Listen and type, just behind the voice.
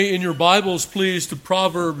In your Bibles, please, to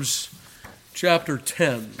Proverbs chapter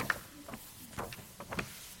 10.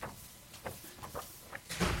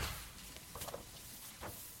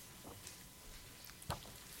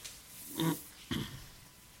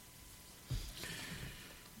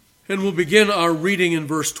 And we'll begin our reading in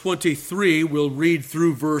verse 23. We'll read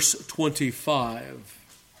through verse 25.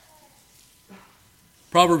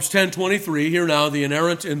 Proverbs 10:23, hear now the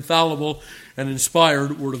inerrant, infallible, and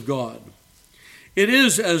inspired word of God. It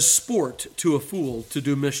is as sport to a fool to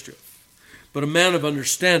do mischief, but a man of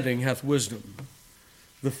understanding hath wisdom.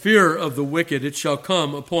 The fear of the wicked it shall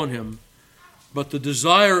come upon him, but the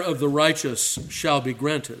desire of the righteous shall be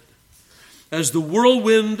granted. As the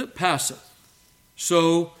whirlwind passeth,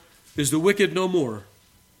 so is the wicked no more,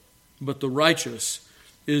 but the righteous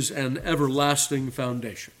is an everlasting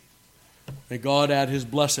foundation. May God add his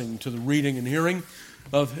blessing to the reading and hearing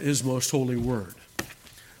of his most holy word.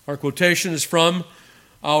 Our quotation is from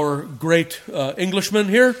our great Englishman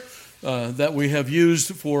here that we have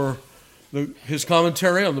used for his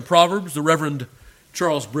commentary on the Proverbs, the Reverend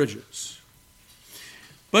Charles Bridges.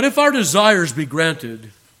 But if our desires be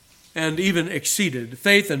granted and even exceeded,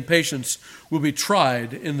 faith and patience will be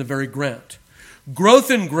tried in the very grant. Growth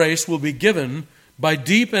in grace will be given by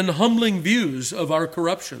deep and humbling views of our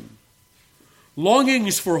corruption.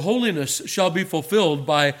 Longings for holiness shall be fulfilled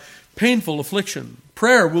by painful affliction.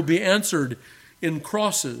 Prayer will be answered in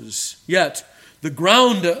crosses, yet the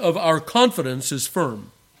ground of our confidence is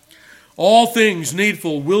firm. All things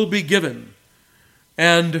needful will be given,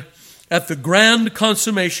 and at the grand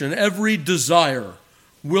consummation, every desire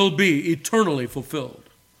will be eternally fulfilled.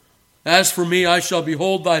 As for me, I shall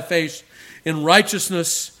behold thy face in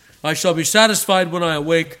righteousness. I shall be satisfied when I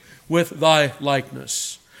awake with thy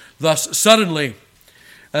likeness. Thus suddenly,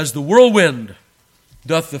 as the whirlwind,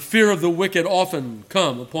 doth the fear of the wicked often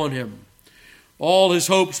come upon him. All his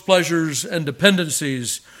hopes, pleasures, and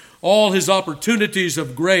dependencies, all his opportunities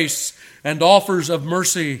of grace and offers of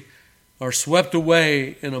mercy are swept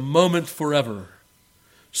away in a moment forever.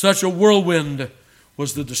 Such a whirlwind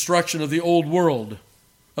was the destruction of the old world,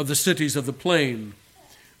 of the cities of the plain,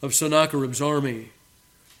 of Sennacherib's army.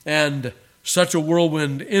 And such a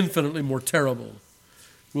whirlwind, infinitely more terrible,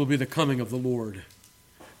 will be the coming of the Lord.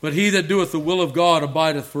 But he that doeth the will of God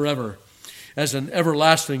abideth forever, as an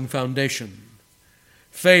everlasting foundation.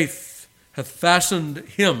 Faith hath fastened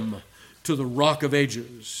him to the rock of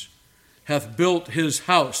ages, hath built his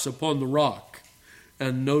house upon the rock,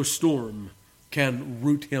 and no storm can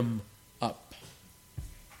root him up.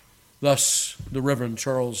 Thus the Reverend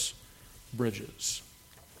Charles Bridges.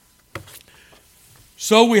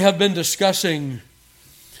 So we have been discussing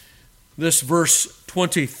this verse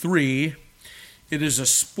 23. It is a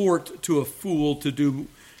sport to a fool to do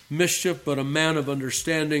mischief, but a man of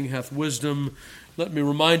understanding hath wisdom. Let me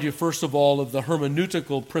remind you, first of all, of the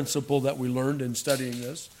hermeneutical principle that we learned in studying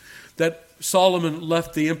this, that Solomon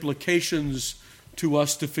left the implications to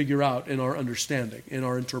us to figure out in our understanding, in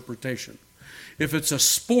our interpretation. If it's a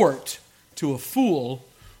sport to a fool,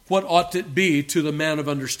 what ought it be to the man of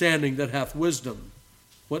understanding that hath wisdom?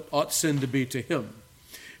 What ought sin to be to him?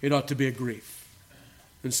 It ought to be a grief.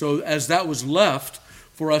 And so as that was left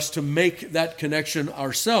for us to make that connection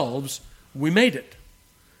ourselves, we made it.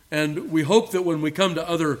 And we hope that when we come to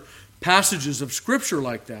other passages of Scripture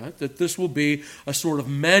like that, that this will be a sort of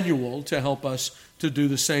manual to help us to do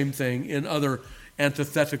the same thing in other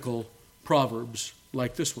antithetical proverbs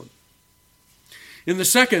like this one. In the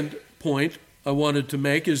second point I wanted to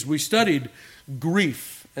make is we studied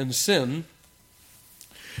grief and sin.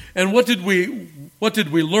 And what did we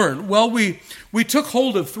learn? Well, we took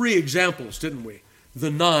hold of three examples, didn't we? The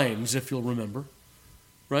nines, if you'll remember,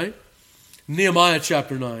 right? Nehemiah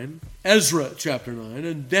chapter 9, Ezra chapter 9,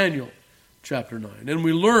 and Daniel chapter 9. And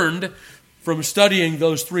we learned from studying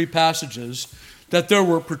those three passages that there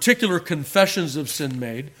were particular confessions of sin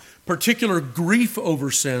made, particular grief over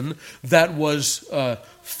sin that was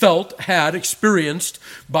felt, had, experienced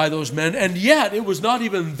by those men, and yet it was not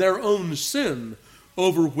even their own sin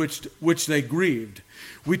over which they grieved.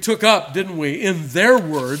 We took up, didn't we, in their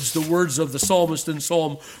words, the words of the psalmist in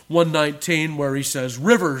Psalm 119, where he says,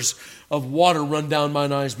 rivers of water run down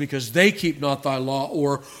mine eyes because they keep not thy law,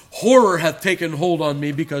 or horror hath taken hold on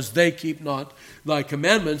me because they keep not thy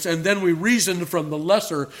commandments. And then we reasoned from the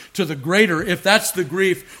lesser to the greater. If that's the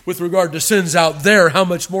grief with regard to sins out there, how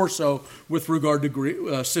much more so with regard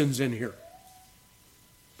to sins in here?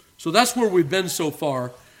 So that's where we've been so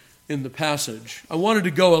far in the passage. I wanted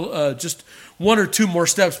to go just one or two more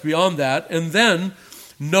steps beyond that, and then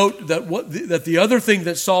note that the other thing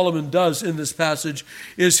that Solomon does in this passage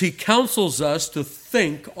is he counsels us to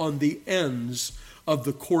think on the ends of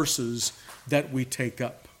the courses that we take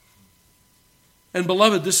up. And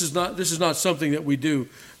beloved, this is not something that we do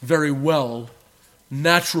very well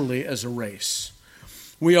naturally as a race.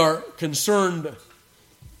 We are concerned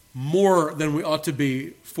more than we ought to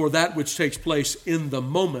be for that which takes place in the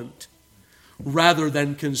moment, rather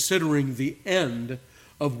than considering the end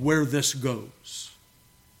of where this goes.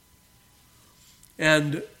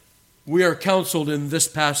 And we are counseled in this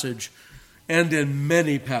passage and in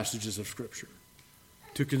many passages of Scripture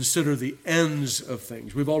to consider the ends of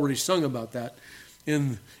things. We've already sung about that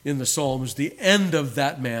in the Psalms. The end of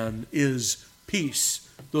that man is peace.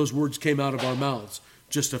 Those words came out of our mouths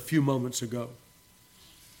just a few moments ago.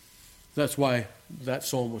 That's why that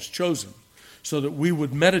psalm was chosen, so that we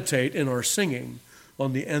would meditate in our singing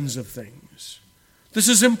on the ends of things. This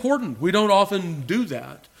is important. We don't often do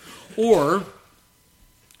that. Or,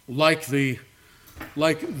 like the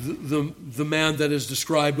man that is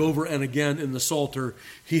described over and again in the Psalter,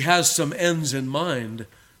 he has some ends in mind,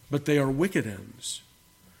 but they are wicked ends.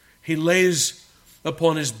 He lays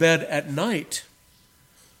upon his bed at night,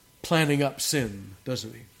 planning up sin,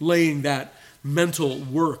 doesn't he? Laying that mental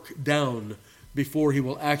work down before he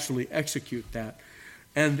will actually execute that.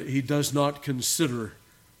 And he does not consider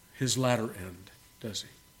his latter end, does he?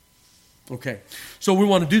 Okay, so we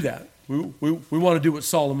want to do that. We want to do what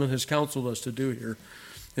Solomon has counseled us to do here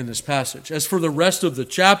in this passage. As for the rest of the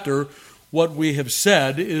chapter, what we have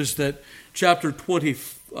said is that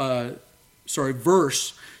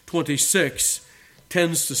verse 26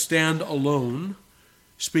 tends to stand alone,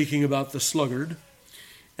 speaking about the sluggard.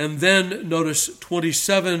 And then notice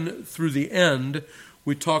 27 through the end,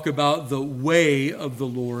 we talk about the way of the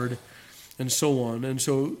Lord and so on. And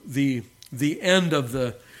so the end of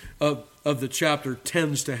the chapter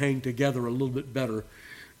tends to hang together a little bit better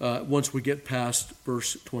once we get past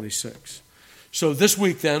verse 26. So this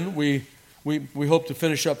week then, we hope to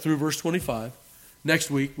finish up through verse 25. Next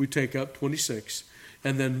week we take up 26.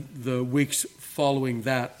 And then the weeks following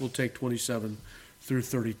that we'll take 27 through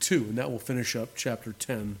 32. And that will finish up chapter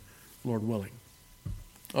 10, Lord willing.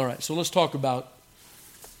 All right, so let's talk about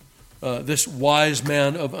this wise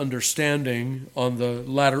man of understanding on the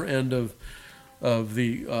latter end of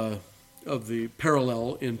the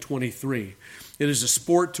parallel in 23. It is a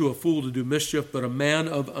sport to a fool to do mischief, but a man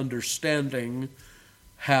of understanding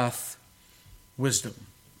hath wisdom.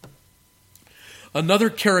 Another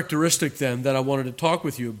characteristic then that I wanted to talk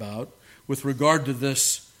with you about with regard to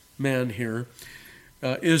this man here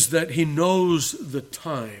is that he knows the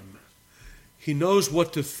time. He knows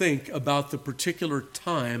what to think about the particular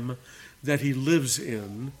time that he lives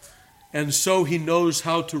in, and so he knows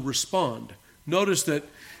how to respond. Notice that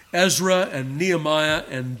Ezra and Nehemiah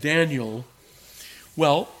and Daniel,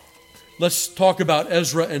 well, let's talk about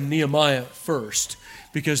Ezra and Nehemiah first,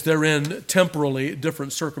 because they're in temporally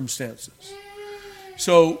different circumstances.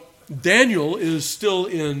 So Daniel is still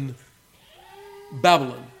in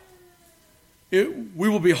Babylon. We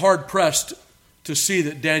will be hard-pressed to see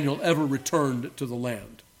that Daniel ever returned to the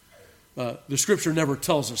land. The Scripture never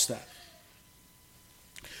tells us that.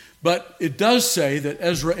 But it does say that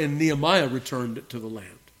Ezra and Nehemiah returned to the land.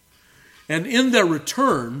 And in their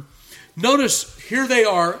return, notice here they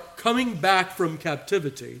are coming back from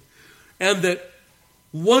captivity, and that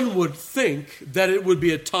one would think that it would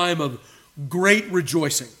be a time of great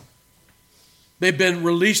rejoicing. They've been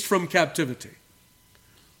released from captivity.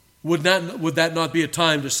 Would that not be a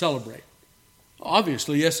time to celebrate?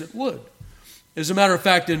 Obviously, yes, it would. As a matter of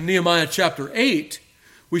fact, in Nehemiah chapter 8,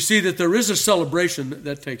 we see that there is a celebration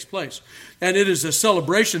that takes place. And it is a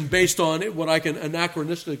celebration based on what I can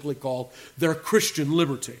anachronistically call their Christian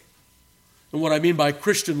liberty. And what I mean by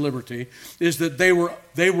Christian liberty is that they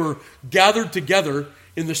were gathered together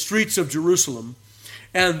in the streets of Jerusalem,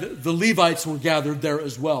 and the Levites were gathered there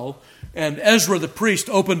as well. And Ezra the priest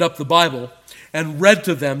opened up the Bible and read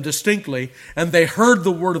to them distinctly, and they heard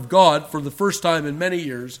the word of God for the first time in many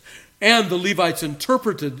years, and the Levites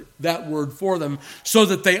interpreted that word for them so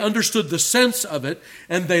that they understood the sense of it,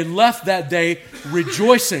 and they left that day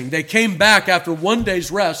rejoicing. They came back after one day's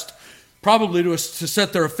rest, probably to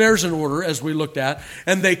set their affairs in order, as we looked at,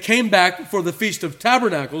 and they came back for the Feast of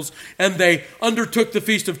Tabernacles, and they undertook the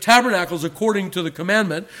Feast of Tabernacles according to the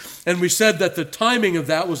commandment, and we said that the timing of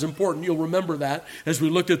that was important. You'll remember that as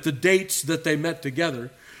we looked at the dates that they met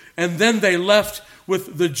together. And then they left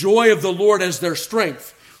with the joy of the Lord as their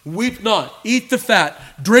strength. Weep not, eat the fat,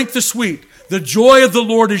 drink the sweet. The joy of the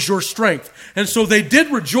Lord is your strength. And so they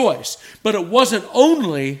did rejoice, but it wasn't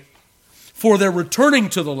only for their returning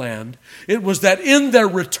to the land. It was that in their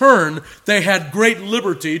return, they had great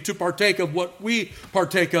liberty to partake of what we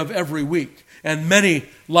partake of every week. And many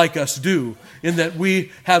like us do, in that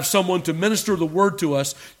we have someone to minister the word to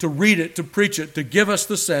us, to read it, to preach it, to give us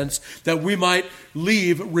the sense that we might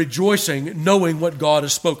leave rejoicing, knowing what God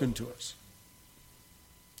has spoken to us.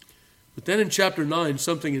 But then in chapter 9,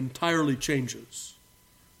 something entirely changes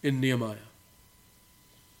in Nehemiah.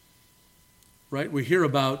 Right? We hear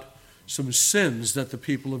about some sins that the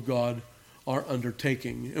people of God are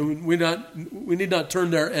undertaking. And we need not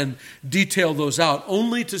turn there and detail those out,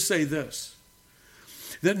 only to say this,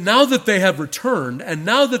 that now that they have returned, and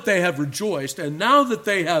now that they have rejoiced, and now that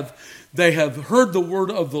they have heard the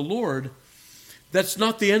word of the Lord, that's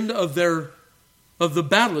not the end of the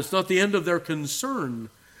battle. It's not the end of their concern.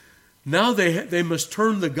 Now they must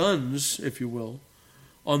turn the guns, if you will,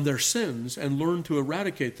 on their sins and learn to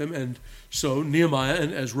eradicate them. And so Nehemiah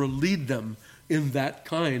and Ezra lead them in that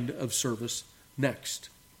kind of service next.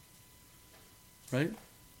 Right?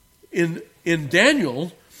 In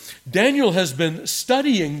Daniel has been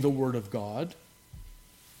studying the Word of God.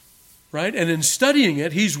 Right? And in studying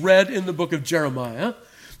it, he's read in the book of Jeremiah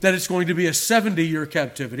that it's going to be a 70-year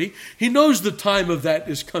captivity. He knows the time of that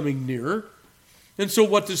is coming near. And so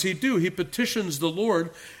what does he do? He petitions the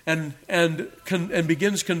Lord and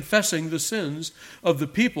begins confessing the sins of the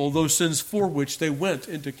people, those sins for which they went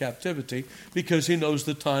into captivity, because he knows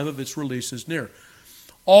the time of its release is near.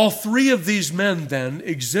 All three of these men then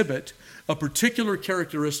exhibit a particular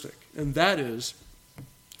characteristic, and that is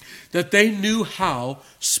that they knew how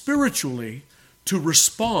spiritually to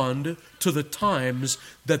respond to the times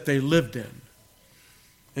that they lived in.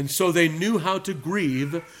 And so they knew how to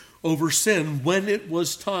grieve over sin when it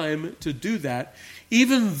was time to do that,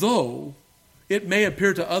 even though it may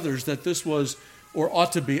appear to others that this was or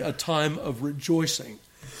ought to be a time of rejoicing.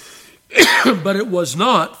 But it was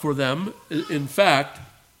not for them. In fact,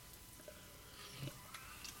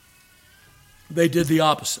 they did the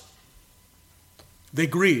opposite. They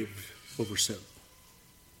grieved over sin.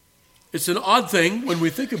 It's an odd thing when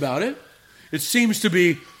we think about it. It seems to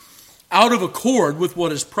be out of accord with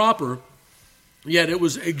what is proper, yet it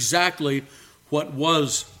was exactly what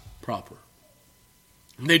was proper.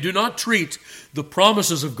 They do not treat the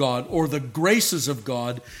promises of God or the graces of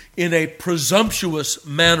God in a presumptuous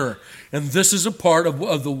manner. And this is a part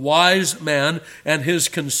of the wise man and his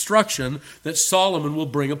construction that Solomon will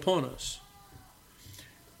bring upon us.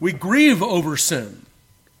 We grieve over sin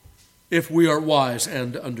if we are wise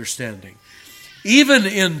and understanding, even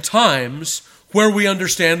in times where we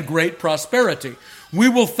understand great prosperity. We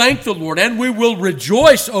will thank the Lord and we will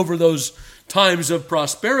rejoice over those times of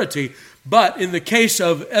prosperity. But in the case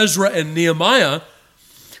of Ezra and Nehemiah,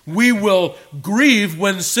 we will grieve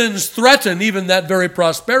when sins threaten even that very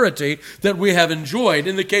prosperity that we have enjoyed.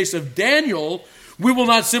 In the case of Daniel, we will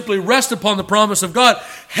not simply rest upon the promise of God.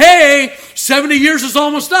 Hey, 70 years is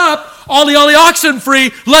almost up. Ollie, ollie, oxen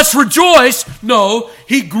free. Let's rejoice. No,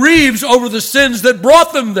 he grieves over the sins that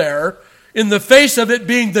brought them there in the face of it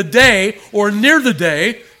being the day or near the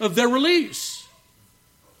day of their release.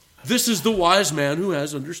 This is the wise man who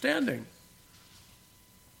has understanding.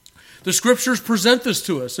 The scriptures present this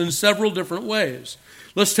to us in several different ways.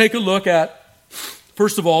 Let's take a look at,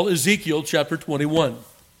 first of all, Ezekiel chapter 21.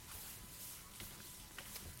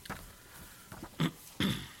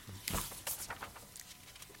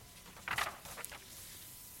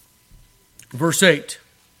 Verse 8.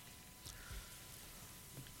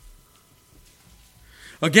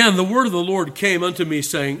 Again, the word of the Lord came unto me,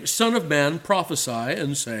 saying, Son of man, prophesy,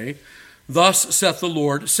 and say, Thus saith the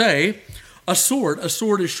Lord, say, a sword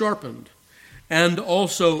is sharpened, and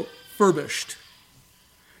also furbished.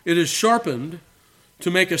 It is sharpened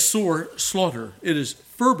to make a sore slaughter. It is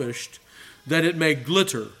furbished that it may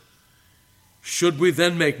glitter. Should we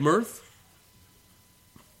then make mirth?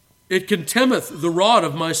 It contemneth the rod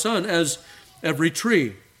of my son as every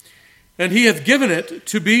tree, and he hath given it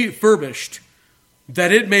to be furbished,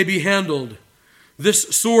 that it may be handled. This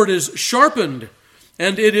sword is sharpened,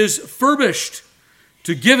 and it is furbished,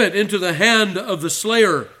 to give it into the hand of the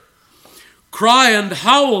slayer. Cry and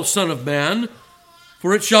howl, son of man,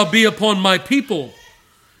 for it shall be upon my people.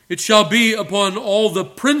 It shall be upon all the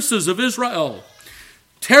princes of Israel.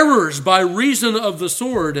 Terrors by reason of the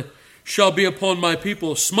sword shall be upon my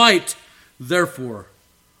people. Smite, therefore,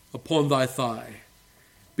 upon thy thigh,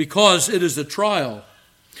 because it is a trial.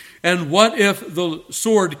 And what if the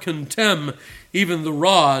sword contemn even the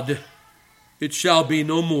rod? It shall be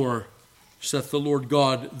no more, saith the Lord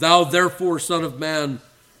God. Thou therefore, son of man,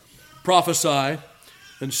 prophesy,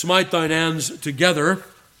 and smite thine hands together,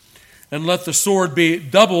 and let the sword be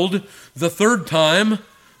doubled the third time,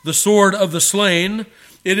 the sword of the slain,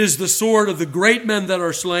 It is the sword of the great men that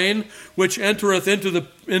are slain, which entereth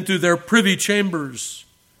into their privy chambers.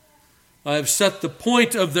 I have set the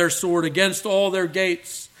point of their sword against all their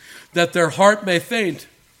gates, that their heart may faint,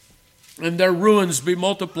 and their ruins be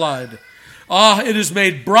multiplied. Ah, it is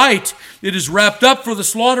made bright, it is wrapped up for the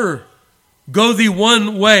slaughter. Go thee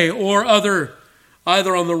one way or other,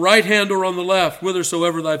 either on the right hand or on the left,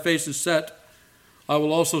 whithersoever thy face is set. I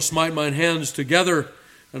will also smite mine hands together,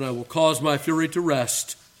 and I will cause my fury to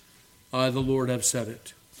rest. I, the Lord, have said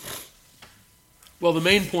it. Well, the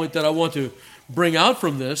main point that I want to bring out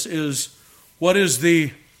from this is, what is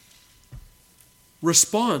the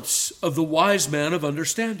response of the wise man of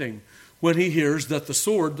understanding when he hears that the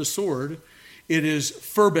sword, it is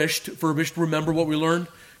furbished. Furbished, remember what we learned?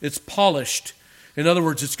 It's polished. In other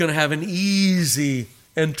words, it's going to have an easy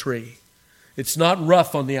entry. It's not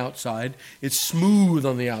rough on the outside. It's smooth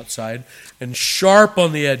on the outside and sharp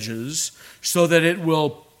on the edges so that it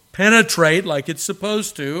will penetrate like it's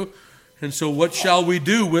supposed to. And so what shall we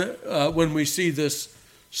do when we see this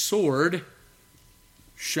sword?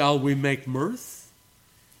 Shall we make mirth?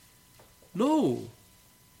 No.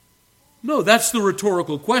 No, that's the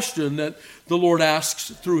rhetorical question that the Lord asks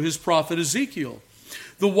through his prophet Ezekiel.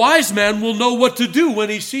 The wise man will know what to do when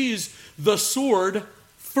he sees the sword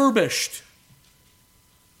furbished.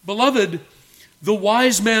 Beloved, the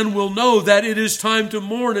wise man will know that it is time to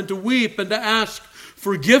mourn and to weep and to ask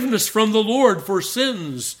forgiveness from the Lord for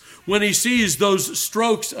sins when he sees those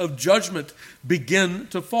strokes of judgment begin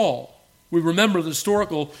to fall. We remember the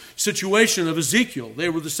historical situation of Ezekiel. They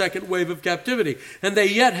were the second wave of captivity, and they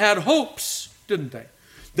yet had hopes, didn't they?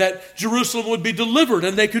 That Jerusalem would be delivered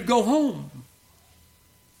and they could go home.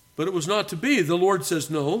 But it was not to be. The Lord says,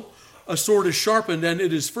 no, a sword is sharpened and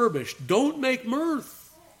it is furbished. Don't make mirth.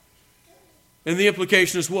 And the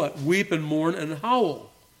implication is what? Weep and mourn and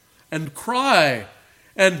howl and cry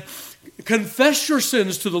and confess your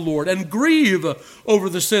sins to the Lord and grieve over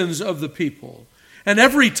the sins of the people. And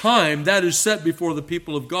every time that is set before the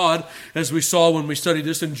people of God, as we saw when we studied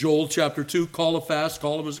this in Joel chapter 2, call a fast,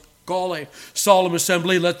 call a solemn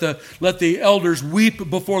assembly, let the elders weep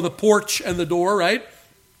before the porch and the door, right?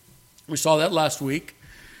 We saw that last week.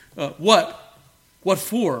 What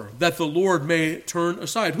for? That the Lord may turn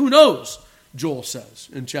aside. Who knows, Joel says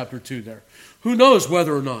in chapter 2 there. Who knows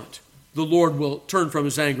whether or not the Lord will turn from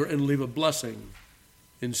his anger and leave a blessing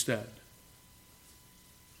instead.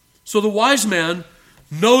 So the wise man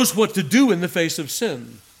knows what to do in the face of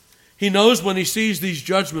sin. He knows when he sees these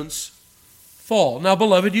judgments fall. Now,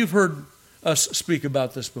 beloved, you've heard us speak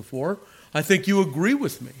about this before. I think you agree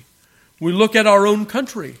with me. We look at our own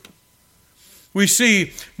country. We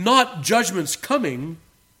see not judgments coming,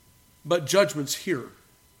 but judgments here.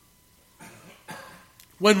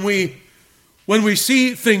 When we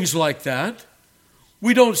see things like that,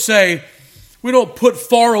 we don't put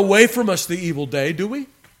far away from us the evil day, do we?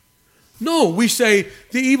 No, we say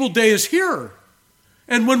the evil day is here.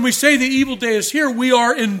 And when we say the evil day is here, we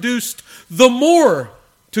are induced the more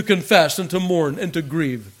to confess and to mourn and to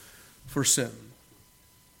grieve for sin.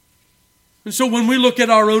 And so when we look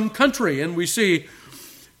at our own country and we see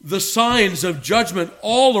the signs of judgment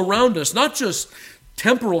all around us, not just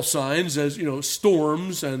temporal signs as,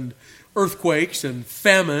 storms and earthquakes and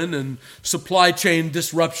famine and supply chain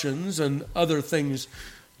disruptions and other things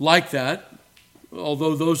like that,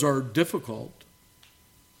 although those are difficult.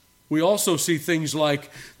 We also see things like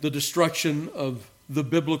the destruction of the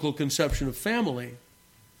biblical conception of family,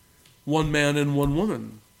 one man and one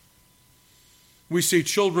woman. We see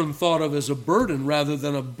children thought of as a burden rather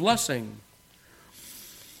than a blessing.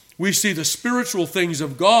 We see the spiritual things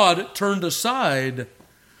of God turned aside.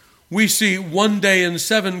 We see one day in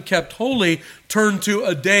 7 kept holy turned to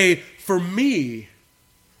a day for me.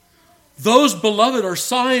 Those, beloved, are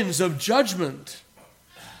signs of judgment.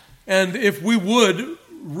 And if we would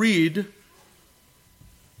read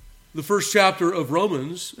the first chapter of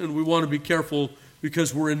Romans, and we want to be careful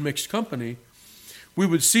because we're in mixed company, we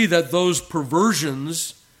would see that those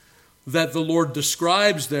perversions that the Lord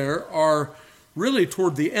describes there are really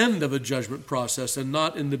toward the end of a judgment process and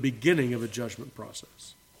not in the beginning of a judgment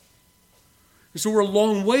process. And so we're a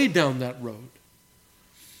long way down that road.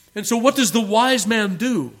 And so what does the wise man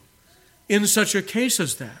do in such a case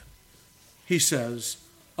as that? He says,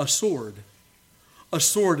 a sword. A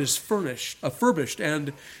sword is furbished,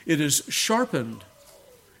 and it is sharpened.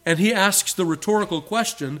 And he asks the rhetorical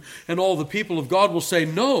question, and all the people of God will say,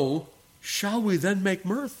 no, shall we then make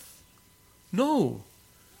mirth? No,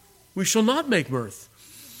 we shall not make mirth.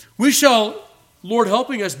 We shall, Lord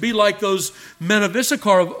helping us, be like those men of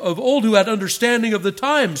Issachar of old who had understanding of the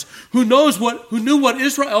times, who knew what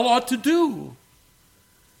Israel ought to do.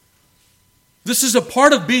 This is a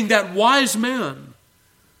part of being that wise man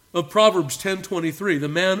of Proverbs 10:23, the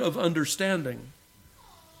man of understanding.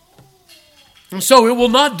 And so it will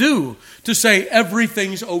not do to say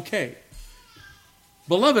everything's okay.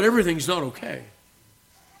 Beloved, everything's not okay.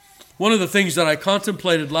 One of the things that I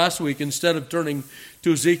contemplated last week, instead of turning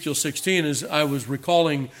to Ezekiel 16, is I was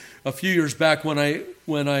recalling a few years back when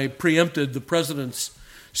I preempted the President's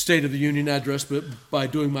State of the Union address by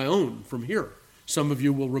doing my own from here. Some of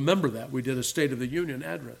you will remember that. We did a State of the Union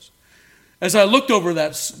address. As I looked over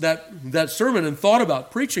that sermon and thought about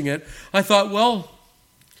preaching it, I thought, well,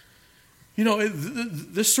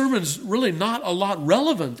 this sermon's really not a lot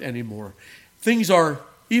relevant anymore. Things are,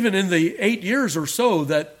 even in the 8 years or so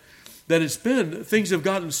that it's been, things have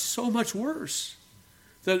gotten so much worse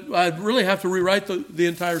that I'd really have to rewrite the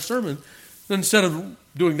entire sermon. Instead of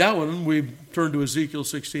doing that one, we turned to Ezekiel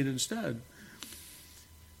 16 instead.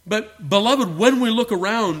 But, beloved, when we look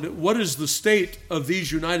around, what is the state of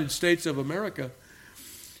these United States of America?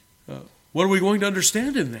 What are we going to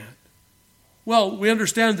understand in that? Well, we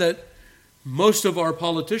understand that most of our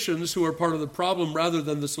politicians who are part of the problem rather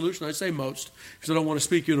than the solution, I say most, because I don't want to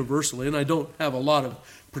speak universally, and I don't have a lot of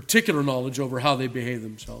particular knowledge over how they behave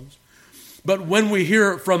themselves. But when we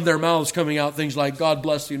hear from their mouths coming out things like, God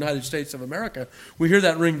bless the United States of America, we hear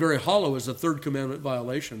that ring very hollow as a third commandment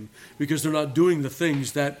violation, because they're not doing the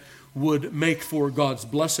things that would make for God's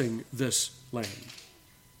blessing this land.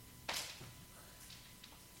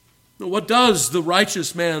 Now, what does the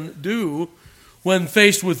righteous man do when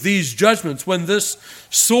faced with these judgments, when this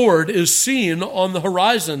sword is seen on the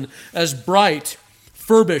horizon as bright,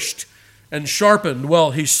 furbished, and sharpened? Well,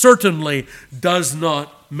 he certainly does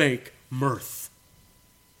not make mirth.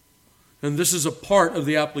 And this is a part of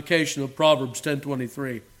the application of Proverbs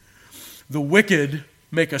 10:23. The wicked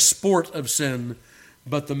make a sport of sin,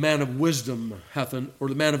 but the man of wisdom or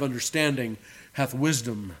the man of understanding hath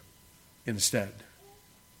wisdom instead.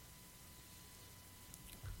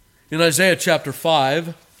 In Isaiah chapter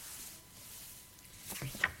 5,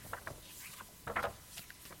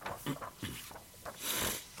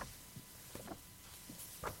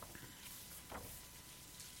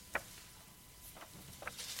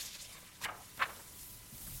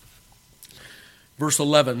 verse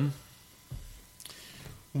 11,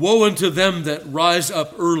 woe unto them that rise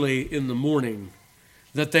up early in the morning,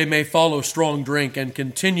 that they may follow strong drink and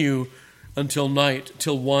continue until night,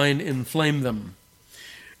 till wine inflame them.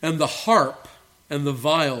 And the harp and the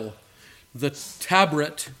viol, the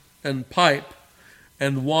tabret and pipe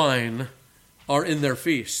and wine are in their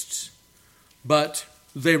feasts. But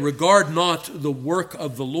they regard not the work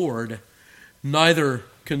of the Lord, neither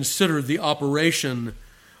consider the operation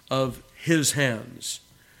of his hands.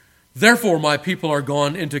 Therefore my people are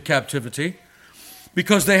gone into captivity,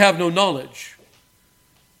 because they have no knowledge.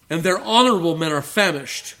 And their honorable men are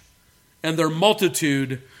famished, and their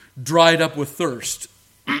multitude dried up with thirst.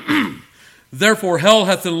 Therefore hell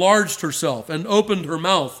hath enlarged herself, and opened her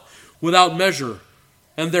mouth without measure,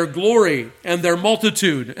 and their glory, and their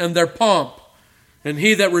multitude, and their pomp, and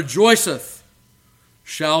he that rejoiceth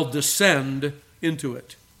shall descend into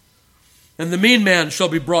it. And the mean man shall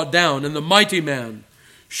be brought down, and the mighty man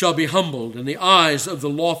shall be humbled, and the eyes of the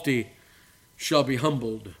lofty shall be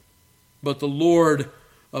humbled. But the Lord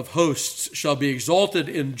of hosts shall be exalted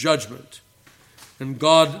in judgment, and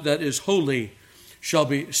God that is holy shall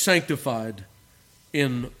be sanctified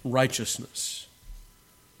in righteousness.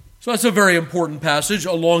 So that's a very important passage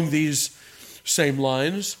along these same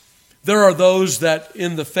lines. There are those that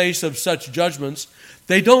in the face of such judgments,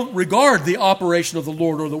 they don't regard the operation of the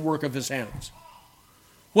Lord or the work of his hands.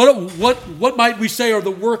 What might we say are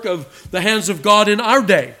the work of the hands of God in our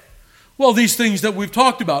day? Well, these things that we've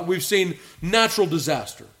talked about. We've seen natural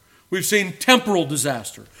disaster. We've seen temporal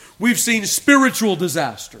disaster. We've seen spiritual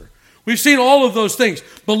disaster. We've seen all of those things.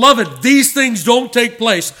 Beloved, these things don't take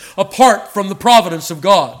place apart from the providence of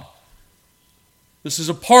God. This is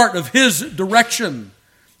a part of his direction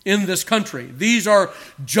in this country. These are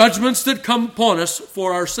judgments that come upon us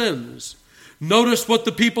for our sins. Notice what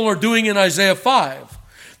the people are doing in Isaiah 5.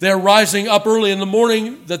 They're rising up early in the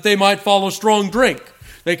morning that they might follow strong drink.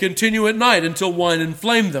 They continue at night until wine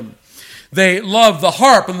inflame them. They love the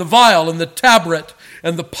harp and the viol and the tabret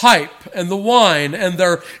and the pipe and the wine, and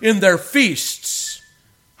they're in their feasts,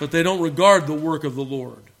 but they don't regard the work of the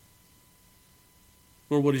Lord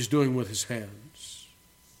or what he's doing with his hands.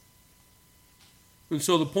 And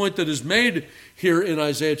so the point that is made here in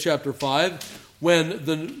Isaiah chapter 5, when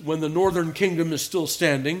the northern kingdom is still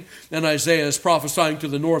standing, and Isaiah is prophesying to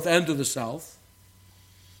the north and to the south,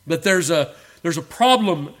 that there's a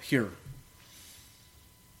problem here.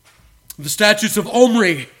 The statutes of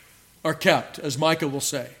Omri are kept, as Micah will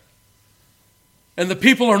say. And the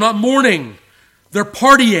people are not mourning, they're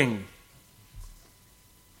partying.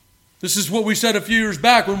 This is what we said a few years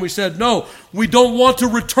back when we said, no, we don't want to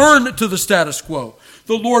return to the status quo.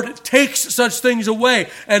 The Lord takes such things away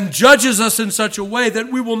and judges us in such a way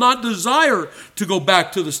that we will not desire to go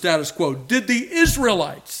back to the status quo. Did the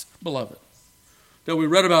Israelites, beloved, that we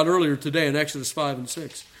read about earlier today in Exodus 5 and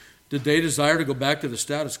 6, did they desire to go back to the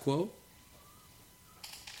status quo?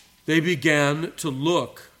 They began to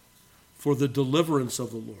look for the deliverance of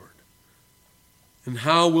the Lord. And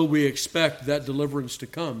how will we expect that deliverance to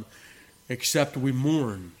come except we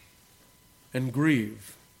mourn and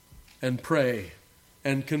grieve and pray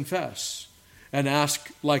and confess and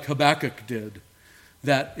ask, like Habakkuk did,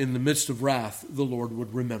 that in the midst of wrath the Lord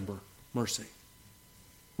would remember mercy.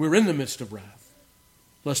 We're in the midst of wrath.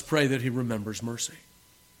 Let's pray that he remembers mercy.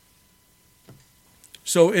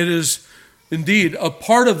 So it is indeed a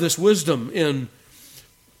part of this wisdom in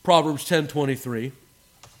Proverbs 10:23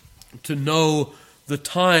 to know the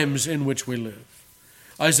times in which we live.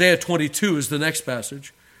 Isaiah 22 is the next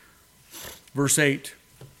passage, verse 8.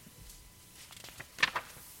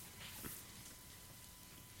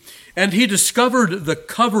 And he discovered the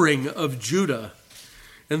covering of Judah,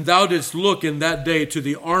 and thou didst look in that day to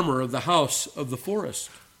the armor of the house of the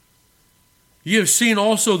forest. Ye have seen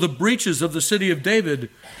also the breaches of the city of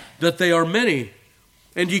David, that they are many,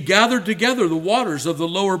 and ye gathered together the waters of the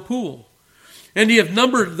lower pool. And ye have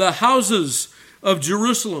numbered the houses of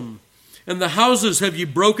Jerusalem, and the houses have ye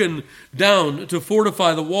broken down to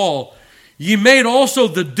fortify the wall. Ye made also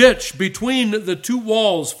the ditch between the two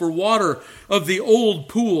walls for water of the old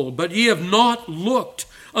pool, but ye have not looked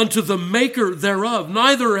unto the maker thereof,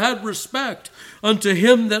 neither had respect unto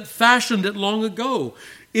him that fashioned it long ago.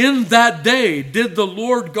 In that day did the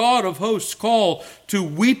Lord God of hosts call to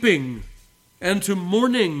weeping and to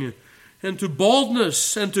mourning and to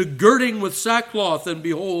baldness and to girding with sackcloth, and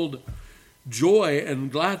behold, joy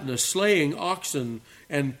and gladness, slaying oxen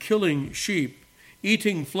and killing sheep,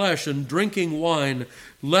 eating flesh and drinking wine.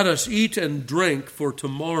 Let us eat and drink, for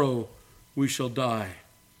tomorrow we shall die.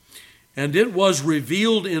 And it was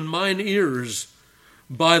revealed in mine ears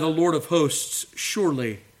by the Lord of hosts,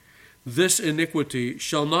 surely this iniquity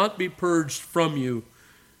shall not be purged from you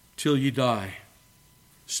till ye die,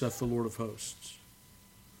 saith the Lord of hosts.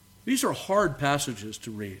 These are hard passages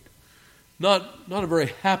to read. Not a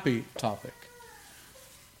very happy topic.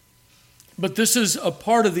 But this is a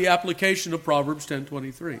part of the application of Proverbs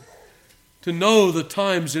 10:23. To know the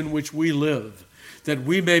times in which we live, that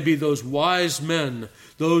we may be those wise men,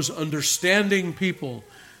 those understanding people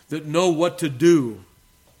that know what to do,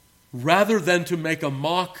 rather than to make a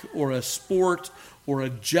mock or a sport or a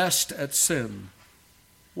jest at sin.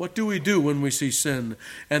 What do we do when we see sin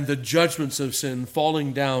and the judgments of sin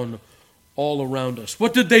falling down all around us?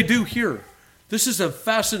 What did they do here? This is a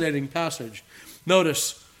fascinating passage.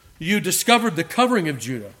 Notice, you discovered the covering of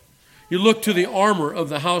Judah. You looked to the armor of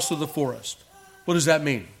the house of the forest. What does that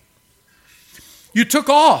mean? You took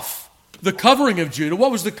off the covering of Judah.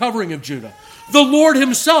 What was the covering of Judah? The Lord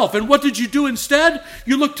himself. And what did you do instead?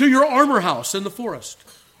 You looked to your armor house in the forest.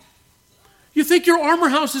 You think your armor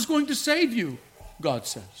house is going to save you, God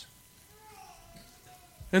says.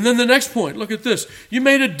 And then the next point, look at this. You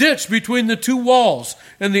made a ditch between the two walls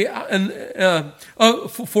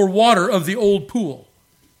for water of the old pool.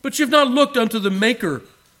 But you've not looked unto the maker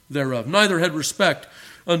thereof, neither had respect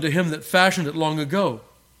unto him that fashioned it long ago.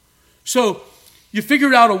 So you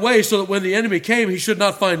figured out a way so that when the enemy came, he should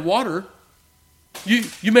not find water.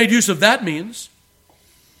 You made use of that means.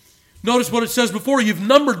 Notice what it says before. You've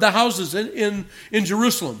numbered the houses in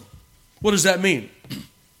Jerusalem. What does that mean?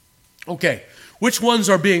 Okay, which ones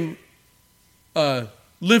are being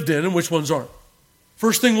lived in and which ones aren't?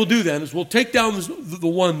 First thing we'll do then is we'll take down the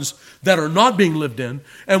ones that are not being lived in,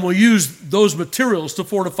 and we'll use those materials to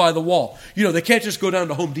fortify the wall. You know, they can't just go down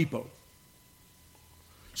to Home Depot.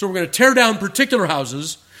 So we're going to tear down particular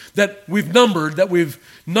houses that we've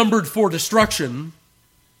numbered for destruction,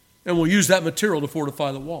 and we'll use that material to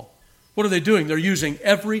fortify the wall. What are they doing? They're using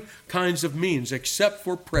every kinds of means except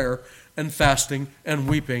for prayer and fasting and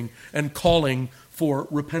weeping and calling for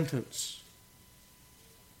repentance.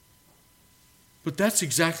 But that's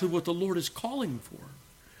exactly what the Lord is calling for.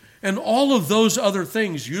 And all of those other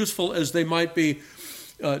things, useful as they might be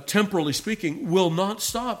temporally speaking, will not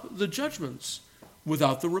stop the judgments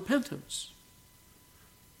without the repentance.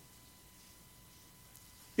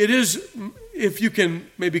 It is, if you can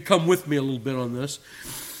maybe come with me a little bit on this,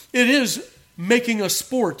 it is making a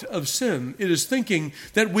sport of sin. It is thinking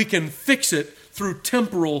that we can fix it through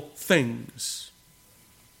temporal things.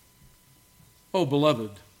 Oh, beloved,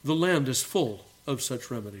 The land is full of such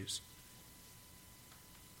remedies.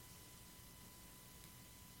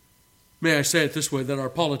 May I say it this way, that our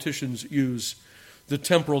politicians use the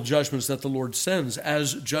temporal judgments that the Lord sends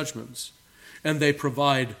as judgments, and they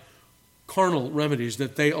provide carnal remedies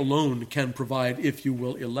that they alone can provide if you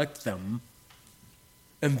will elect them,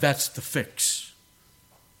 and that's the fix.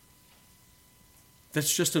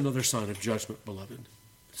 That's just another sign of judgment, beloved.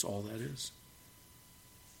 That's all that is.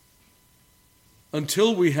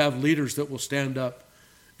 Until we have leaders that will stand up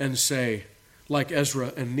and say, like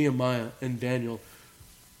Ezra and Nehemiah and Daniel,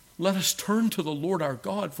 let us turn to the Lord our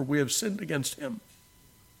God, for we have sinned against him.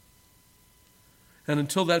 And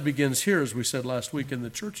until that begins here, as we said last week, in the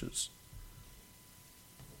churches,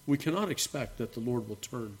 we cannot expect that the Lord will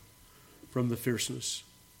turn from the fierceness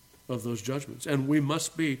of those judgments. And we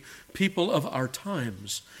must be people of our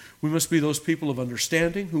times. We must be those people of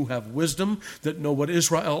understanding who have wisdom, that know what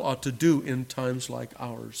Israel ought to do in times like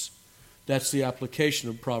ours. That's the application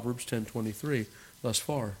of Proverbs 10:23 thus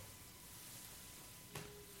far.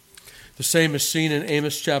 The same is seen in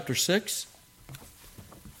Amos chapter 6.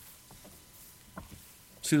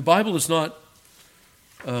 See, the Bible is not,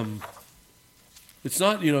 this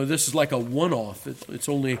is like a one-off. It's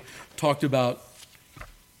only talked about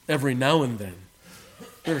every now and then.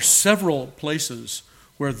 There are several places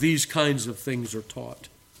where these kinds of things are taught.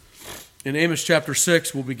 In Amos chapter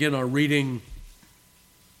 6, we'll begin our reading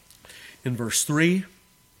in verse 3.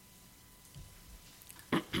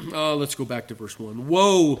 Let's go back to verse 1.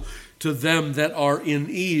 Woe to them that are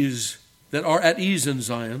at ease in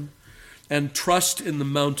Zion, and trust in the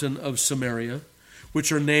mountain of Samaria,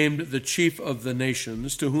 which are named the chief of the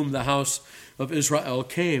nations, to whom the house of Israel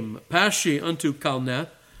came. Pass ye unto Calneh,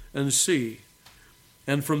 and see.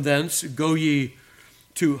 And from thence go ye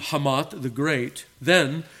to Hamath the great.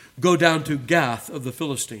 Then go down to Gath of the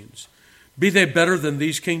Philistines. Be they better than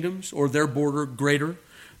these kingdoms, or their border greater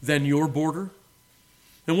than your border?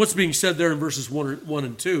 And what's being said there in verses 1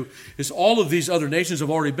 and 2 is all of these other nations have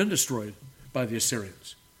already been destroyed by the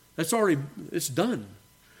Assyrians. It's done.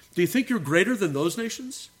 Do you think you're greater than those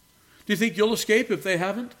nations? Do you think you'll escape if they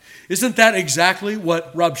haven't? Isn't that exactly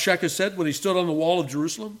what Rabshakeh said when he stood on the wall of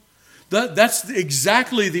Jerusalem? That's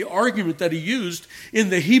exactly the argument that he used in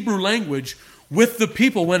the Hebrew language with the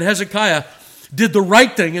people when Hezekiah did the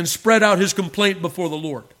right thing and spread out his complaint before the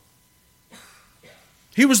Lord.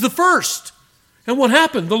 He was the first. And what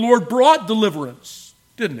happened? The Lord brought deliverance,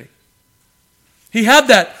 didn't he? He had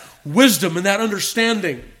that wisdom and that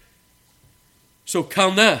understanding. So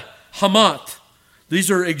Calneh, Hamath, these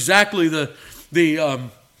are exactly the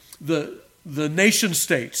nation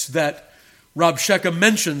states that Rabshakeh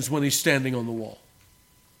mentions when he's standing on the wall.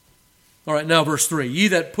 All right, now verse 3. Ye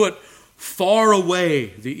that put far away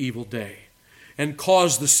the evil day, and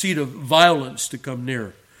cause the seat of violence to come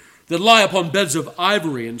near, that lie upon beds of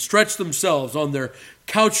ivory, and stretch themselves on their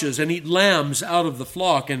couches, and eat lambs out of the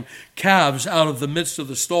flock, and calves out of the midst of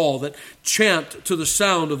the stall, that chant to the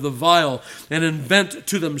sound of the viol, and invent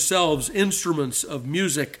to themselves instruments of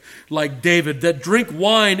music like David, that drink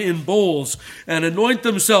wine in bowls, and anoint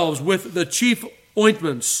themselves with the chief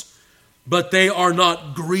ointments, but they are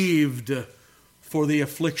not grieved for the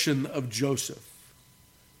affliction of Joseph.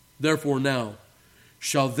 Therefore now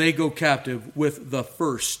shall they go captive with the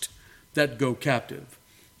first that go captive,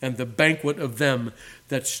 and the banquet of them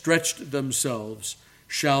that stretched themselves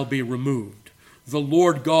shall be removed. The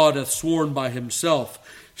Lord God hath sworn by himself,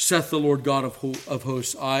 saith the Lord God of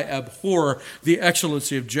hosts, I abhor the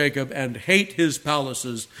excellency of Jacob, and hate his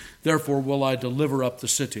palaces. Therefore will I deliver up the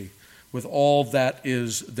city with all that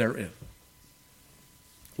is therein.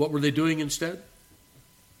 What were they doing instead?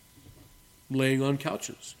 Laying on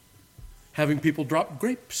couches, having people drop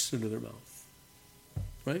grapes into their mouth,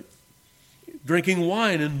 right? Drinking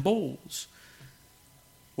wine in bowls.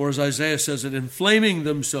 Or as Isaiah says it, inflaming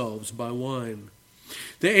themselves by wine.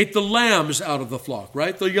 They ate the lambs out of the flock,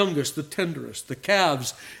 right? The youngest, the tenderest. The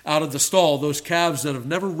calves out of the stall, those calves that have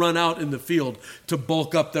never run out in the field to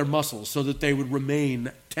bulk up their muscles so that they would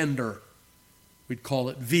remain tender. We'd call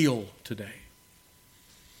it veal today.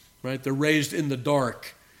 Right? They're raised in the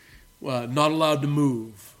dark, not allowed to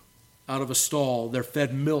move out of a stall. They're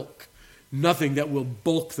fed milk, nothing that will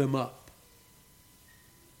bulk them up,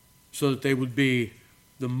 so that they would be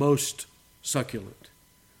the most succulent.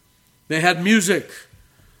 They had music,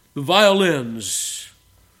 the violins.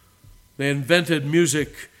 They invented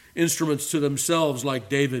music instruments to themselves like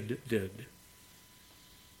David did.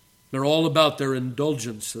 They're all about their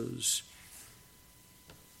indulgences,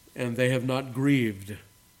 and they have not grieved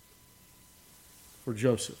for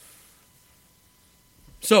Joseph.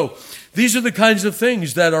 So these are the kinds of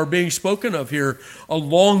things that are being spoken of here,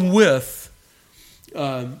 along with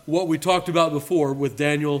what we talked about before with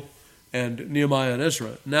Daniel and Nehemiah and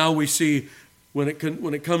Ezra. Now we see when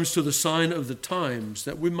it comes to the sign of the times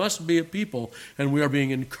that we must be a people, and we are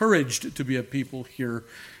being encouraged to be a people here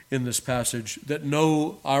in this passage that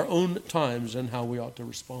know our own times and how we ought to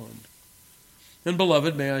respond. And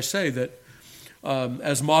beloved, may I say that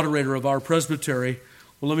as moderator of our presbytery,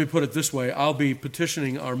 well, let me put it this way, I'll be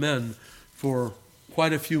petitioning our men for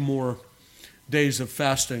quite a few more days of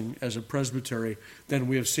fasting as a presbytery than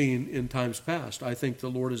we have seen in times past. I think the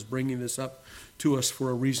Lord is bringing this up to us for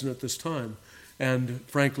a reason at this time. And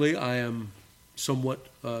frankly, I am somewhat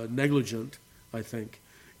negligent, I think,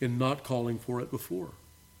 in not calling for it before.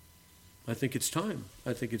 I think it's time.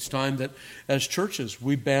 I think it's time that as churches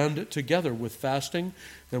we band together with fasting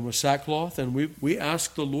and with sackcloth, and we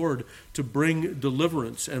ask the Lord to bring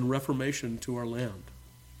deliverance and reformation to our land.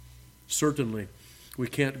 Certainly, we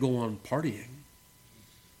can't go on partying.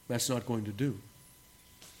 That's not going to do.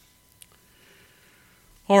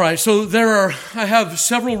 All right, so I have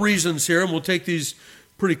several reasons here, and we'll take these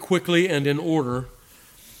pretty quickly and in order.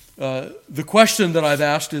 The question that I've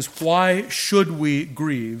asked is, why should we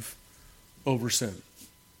grieve over sin?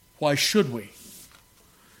 Why should we?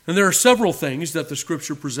 And there are several things that the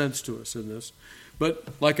Scripture presents to us in this, but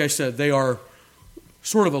like I said, they are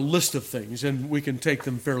sort of a list of things, and we can take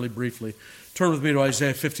them fairly briefly. Turn with me to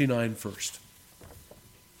Isaiah 59 first.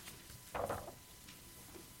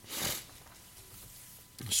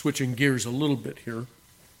 Switching gears a little bit here.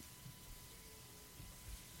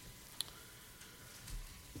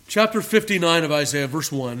 Chapter 59 of Isaiah,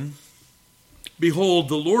 verse 1. Behold,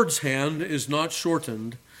 the Lord's hand is not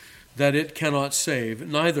shortened, that it cannot save,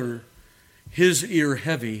 neither his ear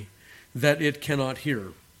heavy, that it cannot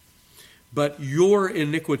hear. But your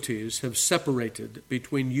iniquities have separated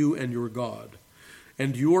between you and your God,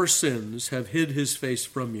 and your sins have hid his face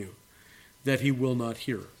from you, that he will not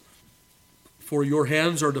hear. For your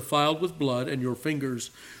hands are defiled with blood, and your fingers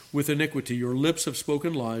with iniquity. Your lips have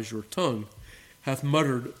spoken lies, your tongue hath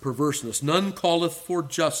muttered perverseness. None calleth for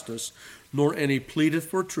justice, nor any pleadeth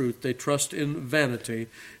for truth. They trust in vanity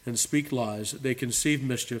and speak lies. They conceive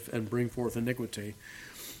mischief and bring forth iniquity.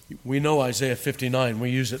 We know Isaiah 59. We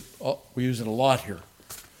use it a lot here.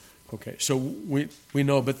 Okay, so we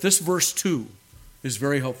know, but this verse 2 is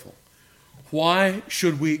very helpful. Why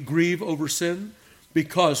should we grieve over sin?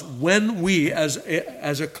 Because when we, as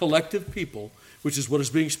a collective people, which is what is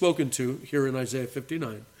being spoken to here in Isaiah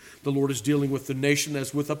 59, the Lord is dealing with the nation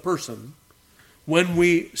as with a person. When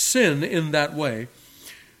we sin in that way,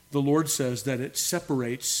 the Lord says that it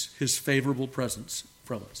separates his favorable presence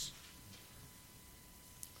from us.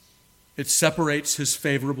 It separates his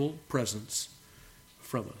favorable presence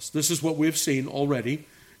from us. This is what we've seen already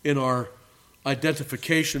in our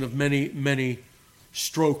identification of many, many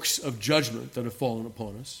strokes of judgment that have fallen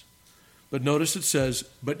upon us. But notice it says,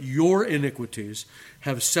 but your iniquities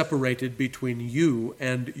have separated between you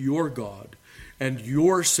and your God, and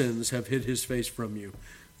your sins have hid his face from you,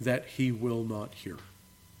 that he will not hear.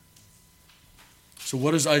 So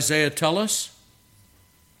what does Isaiah tell us?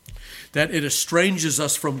 That it estranges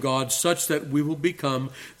us from God such that we will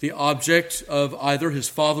become the object of either his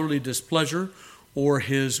fatherly displeasure or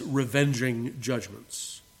his revenging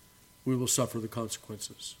judgments. We will suffer the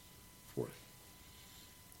consequences for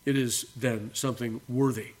it. It is then something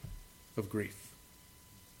worthy of grief.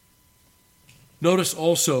 Notice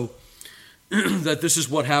also that this is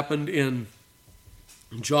what happened in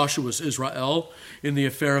Joshua's Israel in the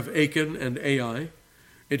affair of Achan and Ai.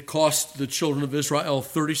 It cost the children of Israel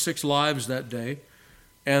 36 lives that day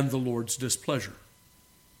and the Lord's displeasure.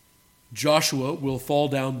 Joshua will fall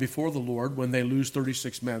down before the Lord when they lose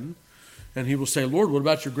 36 men, and he will say, Lord, what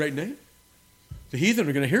about your great name? The heathen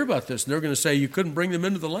are going to hear about this, and they're going to say, you couldn't bring them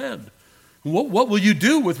into the land. What will you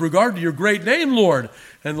do with regard to your great name, Lord?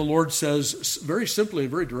 And the Lord says very simply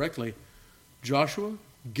and very directly, Joshua,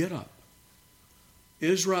 get up.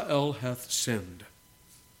 Israel hath sinned.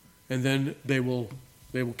 And then they will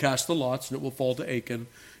cast the lots, and it will fall to Achan,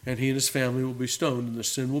 and he and his family will be stoned, and the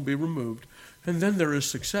sin will be removed. And then there is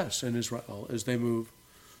success in Israel as they move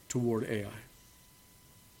toward Ai.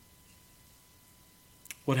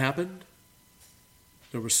 What happened?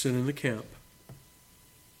 There was sin in the camp.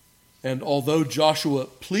 And although Joshua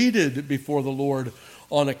pleaded before the Lord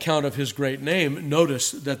on account of his great name,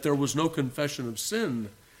 notice that there was no confession of sin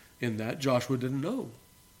in that. Joshua didn't know.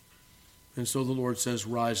 And so the Lord says,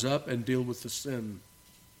 rise up and deal with the sin.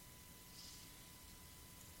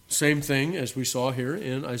 Same thing as we saw here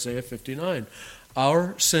in Isaiah 59.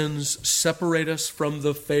 Our sins separate us from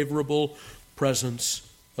the favorable presence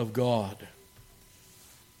of God.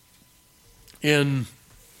 In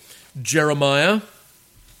Jeremiah,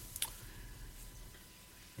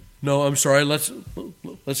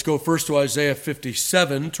 let's go first to Isaiah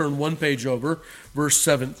 57. Turn one page over, verse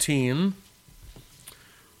 17.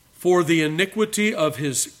 For the iniquity of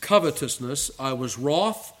his covetousness I was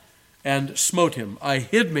wroth and smote him. I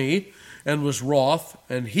hid me and was wroth,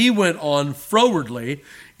 and he went on frowardly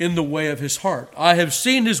in the way of his heart. I have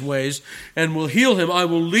seen his ways and will heal him. I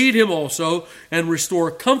will lead him also and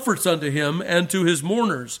restore comforts unto him and to his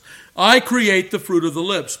mourners. I create the fruit of the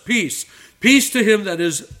lips. Peace. Peace to him that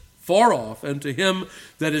is far off, and to him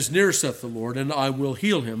that is near, saith the Lord, and I will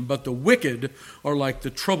heal him. But the wicked are like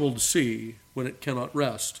the troubled sea when it cannot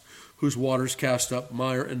rest, whose waters cast up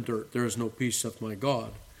mire and dirt. There is no peace, saith my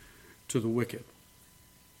God, to the wicked.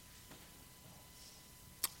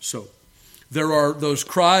 So, there are those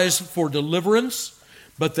cries for deliverance,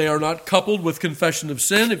 but they are not coupled with confession of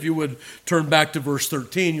sin. If you would turn back to verse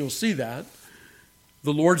 13, you'll see that.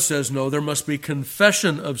 The Lord says, no, there must be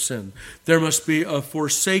confession of sin. There must be a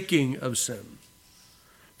forsaking of sin.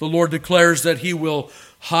 The Lord declares that he will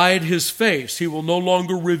hide his face. He will no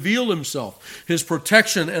longer reveal himself, his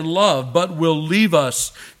protection and love, but will leave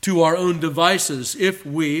us to our own devices if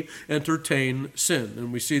we entertain sin.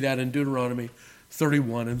 And we see that in Deuteronomy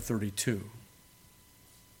 31 and 32.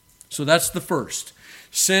 So that's the first.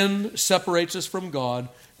 Sin separates us from God,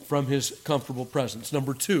 from his comfortable presence.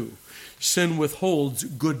 Number two, sin withholds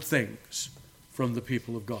good things from the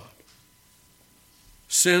people of God.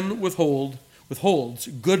 Sin withholds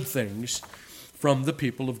good things from the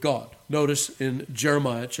people of God. Notice in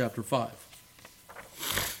Jeremiah chapter 5.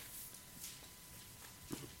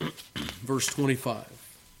 Verse 25.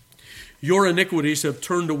 Your iniquities have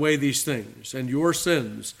turned away these things, and your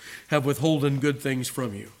sins have withholden good things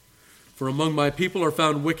from you. For among my people are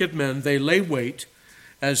found wicked men. They lay wait,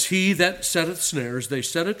 as he that setteth snares. They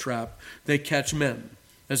set a trap, they catch men.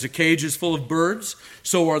 As a cage is full of birds,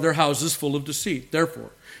 so are their houses full of deceit.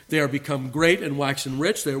 Therefore, they are become great and waxen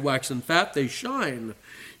rich. They are waxen fat, they shine.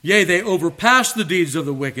 Yea, they overpass the deeds of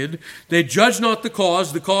the wicked. They judge not the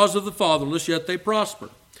cause of the fatherless, yet they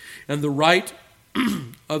prosper. And the right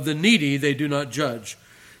of the needy they do not judge.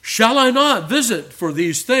 Shall I not visit for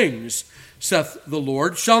these things, saith the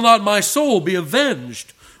Lord? Shall not my soul be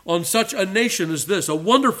avenged on such a nation as this? A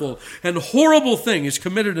wonderful and horrible thing is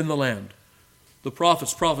committed in the land. The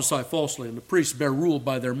prophets prophesy falsely, and the priests bear rule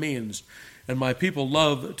by their means, and my people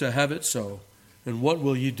love to have it so. And what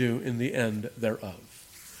will ye do in the end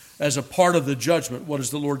thereof? As a part of the judgment, what does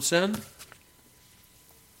the Lord send?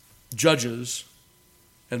 Judges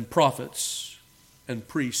and prophets and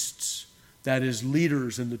priests, that is,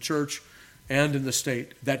 leaders in the church and in the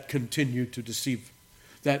state that continue to deceive,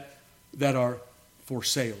 that are for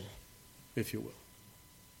sale, if you will.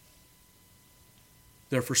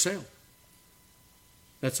 They're for sale.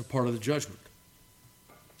 That's a part of the judgment.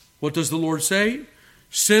 What does the Lord say?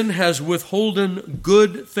 Sin has withholden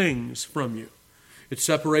good things from you. It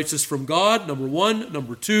separates us from God, number one.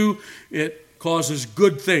 Number two, it causes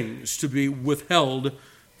good things to be withheld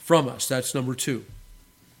from us. That's number two.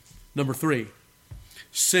 Number three,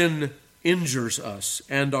 sin injures us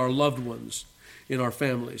and our loved ones in our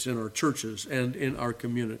families, in our churches, and in our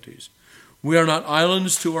communities. We are not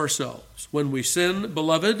islands to ourselves. When we sin,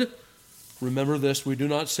 beloved, remember this, we do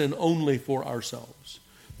not sin only for ourselves.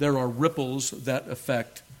 There are ripples that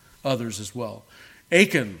affect others as well.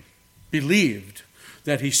 Achan believed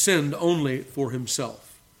that he sinned only for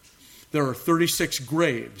himself. There are 36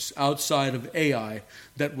 graves outside of Ai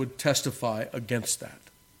that would testify against that.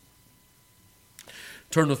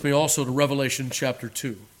 Turn with me also to Revelation chapter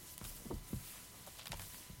 2.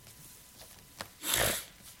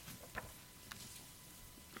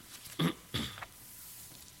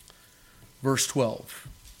 Verse 12.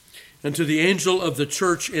 And to the angel of the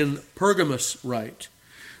church in Pergamos write,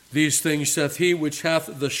 these things saith he which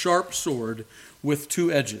hath the sharp sword with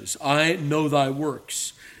two edges. I know thy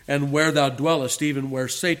works, and where thou dwellest, even where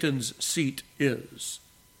Satan's seat is.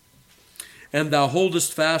 And thou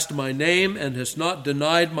holdest fast my name, and hast not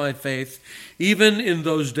denied my faith, even in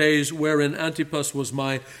those days wherein Antipas was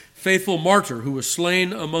my faithful martyr, who was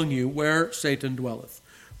slain among you, where Satan dwelleth.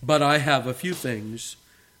 But I have a few things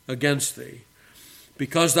against thee,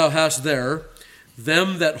 because thou hast there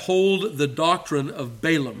them that hold the doctrine of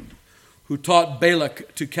Balaam, who taught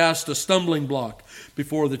Balak to cast a stumbling block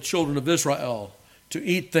before the children of Israel, to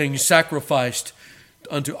eat things sacrificed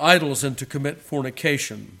unto idols, and to commit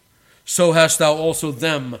fornication. So hast thou also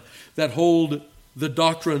them that hold the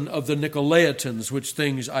doctrine of the Nicolaitans, which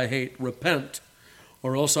things I hate. Repent,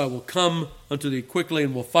 or else I will come unto thee quickly,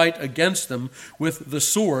 and will fight against them with the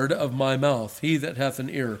sword of my mouth. He that hath an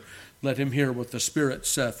ear, let him hear what the Spirit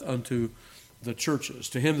saith unto the churches.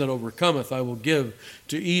 To him that overcometh I will give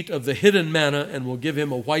to eat of the hidden manna, and will give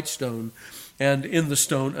him a white stone, and in the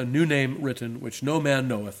stone a new name written, which no man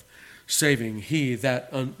knoweth, saving he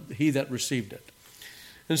that received it.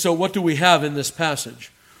 And so what do we have in this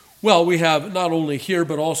passage? Well, we have not only here,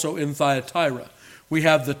 but also in Thyatira, we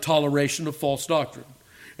have the toleration of false doctrine.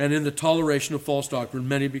 And in the toleration of false doctrine,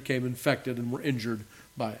 many became infected and were injured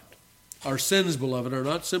by it. Our sins, beloved, are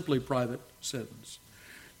not simply private sins.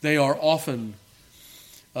 They are often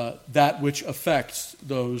that which affects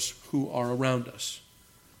those who are around us.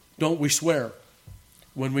 Don't we swear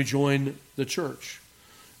when we join the church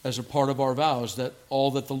as a part of our vows that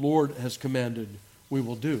all that the Lord has commanded we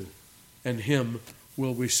will do, and him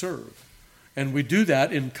will we serve? And we do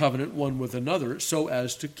that in covenant one with another so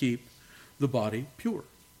as to keep the body pure,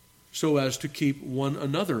 so as to keep one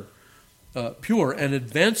another pure and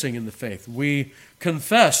advancing in the faith. We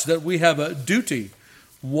confess that we have a duty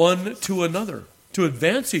one to another to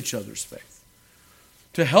advance each other's faith,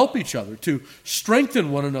 to help each other, to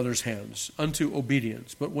strengthen one another's hands unto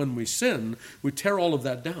obedience. But when we sin, we tear all of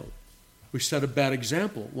that down. We set a bad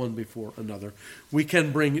example one before another. We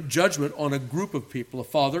can bring judgment on a group of people. A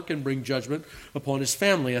father can bring judgment upon his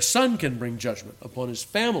family. A son can bring judgment upon his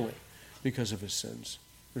family because of his sins.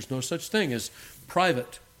 There's no such thing as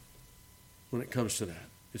private when it comes to that.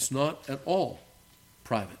 It's not at all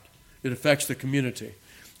private. It affects the community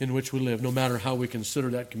in which we live, no matter how we consider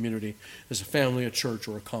that community as a family, a church,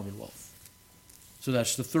 or a commonwealth. So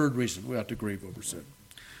that's the third reason we ought to grieve over sin.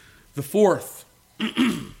 The fourth,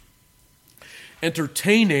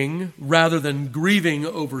 entertaining rather than grieving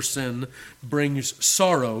over sin brings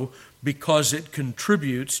sorrow because it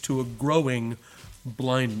contributes to a growing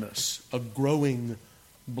blindness. A growing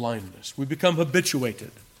blindness. We become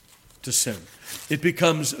habituated to sin. It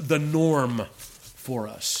becomes the norm for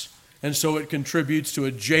us. And so it contributes to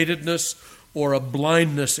a jadedness or a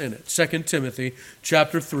blindness in it. 2 Timothy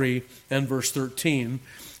chapter 3 and verse 13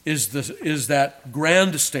 is that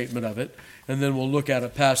grand statement of it. And then we'll look at a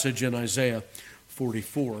passage in Isaiah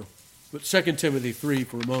 44. But 2 Timothy 3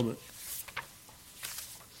 for a moment.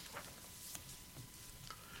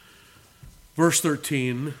 Verse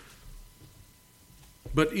 13,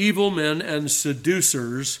 but evil men and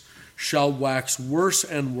seducers shall wax worse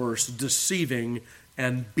and worse, deceiving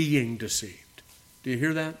and being deceived. Do you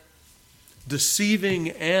hear that? Deceiving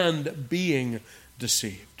and being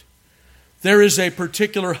deceived. There is a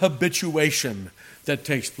particular habituation that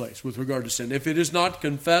takes place with regard to sin. If it is not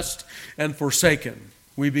confessed and forsaken,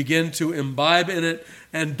 we begin to imbibe in it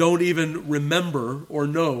and don't even remember or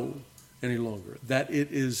know any longer that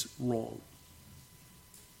it is wrong.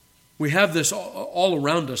 We have this all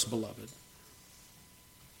around us, beloved.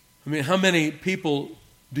 I mean, how many people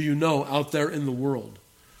do you know out there in the world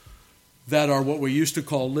that are what we used to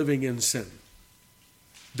call living in sin?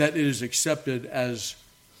 That it is accepted as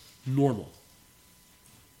normal.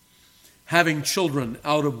 Having children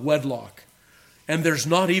out of wedlock, and there's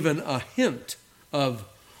not even a hint of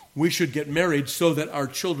we should get married so that our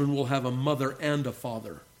children will have a mother and a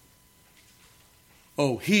father.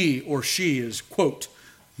 Oh, he or she is, quote,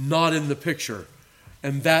 not in the picture.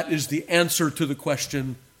 And that is the answer to the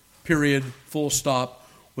question, period, full stop,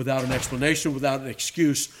 without an explanation, without an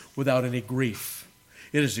excuse, without any grief.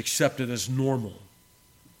 It is accepted as normal.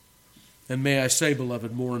 And may I say,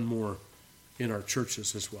 beloved, more and more in our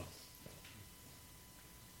churches as well.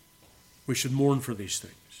 We should mourn for these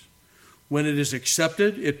things. When it is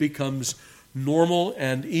accepted, it becomes normal,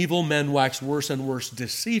 and evil men wax worse and worse,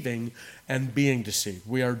 deceiving and being deceived.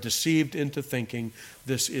 We are deceived into thinking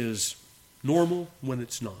this is normal when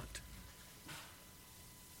it's not.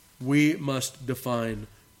 We must define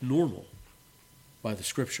normal by the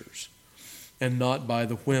Scriptures and not by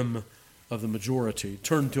the whim of the majority.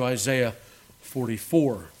 Turn to Isaiah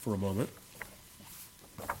 44 for a moment.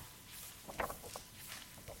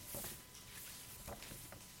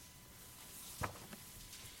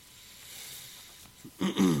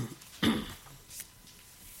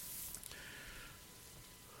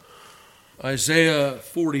 Isaiah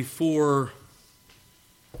 44.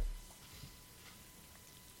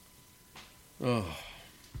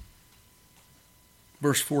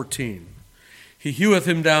 Verse 14. He heweth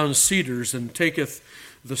him down cedars, and taketh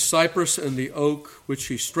the cypress and the oak, which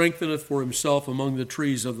he strengtheneth for himself among the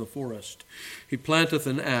trees of the forest. He planteth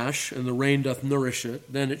an ash, and the rain doth nourish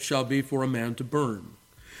it. Then it shall be for a man to burn.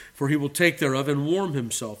 For he will take thereof and warm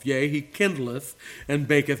himself. Yea, he kindleth and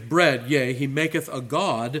baketh bread. Yea, he maketh a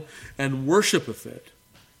god and worshipeth it.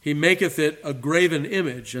 He maketh it a graven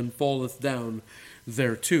image, and falleth down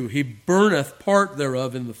thereto. He burneth part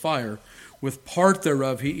thereof in the fire. With part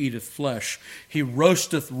thereof he eateth flesh. He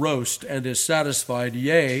roasteth roast, and is satisfied.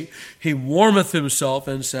 Yea, he warmeth himself,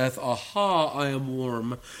 and saith, Aha, I am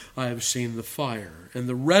warm. I have seen the fire. And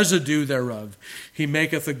the residue thereof he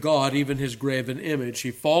maketh a god, even his graven image. He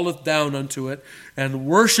falleth down unto it, and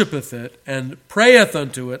worshippeth it, and prayeth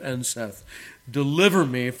unto it, and saith, Deliver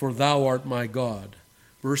me, for thou art my God.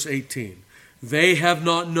 Verse 18, They have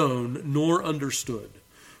not known, nor understood.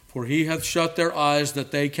 For he hath shut their eyes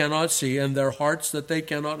that they cannot see, and their hearts that they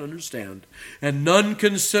cannot understand. And none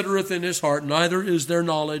considereth in his heart, neither is there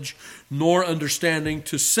knowledge nor understanding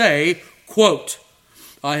to say, quote,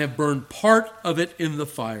 I have burned part of it in the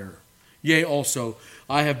fire. Yea, also,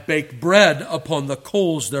 I have baked bread upon the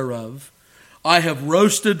coals thereof. I have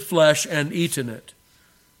roasted flesh and eaten it.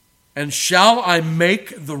 And shall I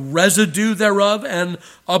make the residue thereof an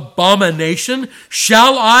abomination?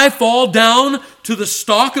 Shall I fall down to the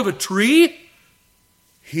stalk of a tree?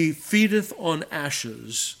 He feedeth on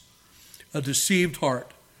ashes. A deceived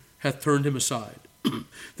heart hath turned him aside,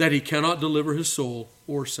 that he cannot deliver his soul,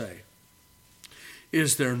 or say,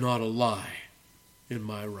 Is there not a lie in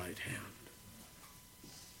my right hand?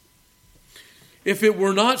 If it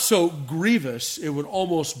were not so grievous, it would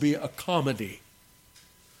almost be a comedy.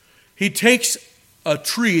 He takes a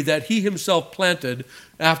tree that he himself planted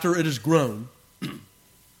after it is grown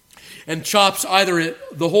and chops either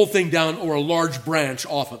the whole thing down or a large branch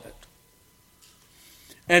off of it.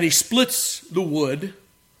 And he splits the wood,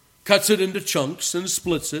 cuts it into chunks and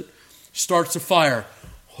splits it, starts a fire.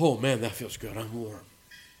 Oh man, that feels good. I'm warm.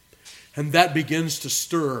 And that begins to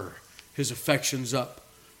stir his affections up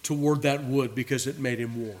toward that wood because it made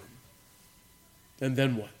him warm. And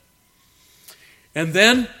then what? And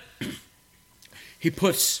then he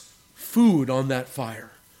puts food on that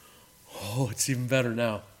fire. Oh, it's even better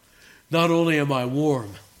now. Not only am I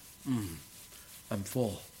warm, I'm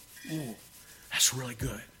full. Ooh, that's really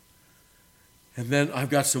good. And then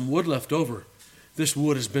I've got some wood left over. This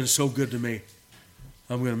wood has been so good to me.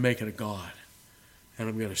 I'm going to make it a god. And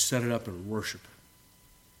I'm going to set it up and worship it.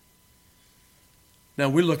 Now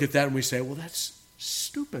we look at that and we say, well, that's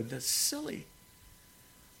stupid. That's silly.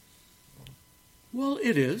 Well,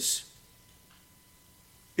 it is.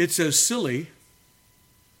 It's as silly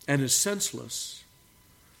and as senseless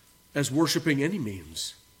as worshiping any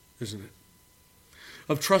means, isn't it?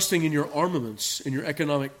 Of trusting in your armaments, in your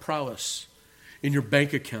economic prowess, in your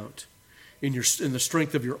bank account, in the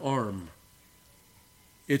strength of your arm.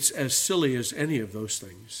 It's as silly as any of those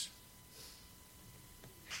things.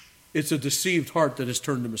 It's a deceived heart that has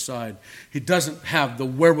turned him aside. He doesn't have the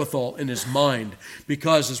wherewithal in his mind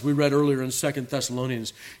because, as we read earlier in 2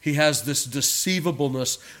 Thessalonians, he has this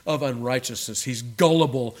deceivableness of unrighteousness. He's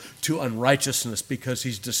gullible to unrighteousness because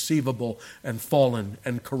he's deceivable and fallen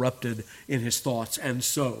and corrupted in his thoughts. And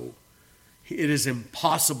so, it is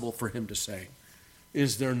impossible for him to say,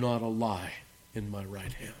 Is there not a lie in my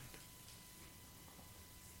right hand?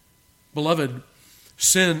 Beloved,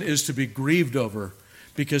 sin is to be grieved over,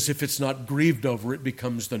 because if it's not grieved over, it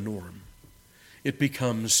becomes the norm. It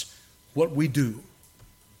becomes what we do.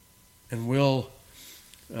 And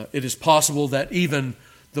it is possible that even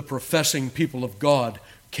the professing people of God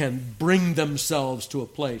can bring themselves to a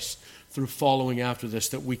place through following after this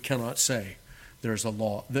that we cannot say, there's a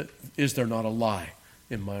law, that is there not a lie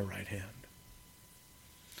in my right hand?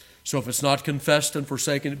 So if it's not confessed and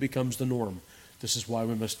forsaken, it becomes the norm. This is why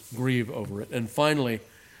we must grieve over it. And finally,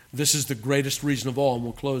 this is the greatest reason of all, and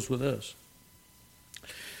we'll close with this.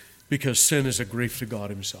 Because sin is a grief to God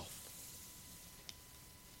himself.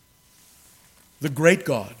 The great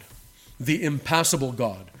God, the impassible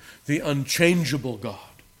God, the unchangeable God,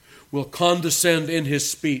 will condescend in his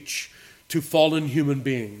speech to fallen human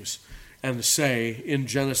beings and say in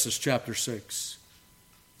Genesis chapter 6,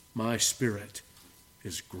 my spirit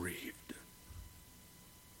is grieved.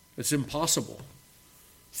 It's impossible,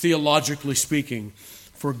 theologically speaking,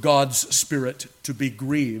 for God's Spirit to be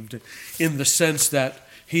grieved in the sense that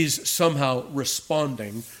he's somehow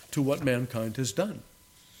responding to what mankind has done.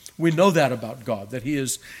 We know that about God, that he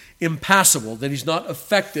is impassible, that he's not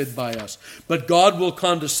affected by us. But God will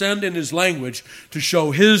condescend in his language to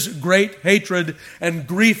show his great hatred and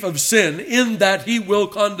grief of sin, in that he will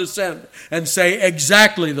condescend and say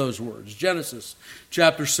exactly those words. Genesis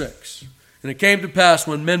chapter 6. And it came to pass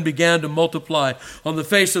when men began to multiply on the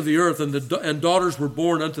face of the earth, and daughters were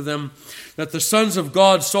born unto them, that the sons of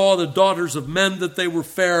God saw the daughters of men that they were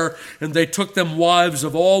fair, and they took them wives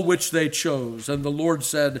of all which they chose. And the Lord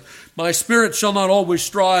said, My spirit shall not always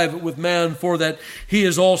strive with man, for that he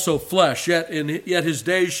is also flesh, yet his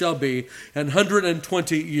days shall be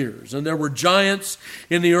 120 years. And there were giants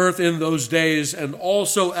in the earth in those days, and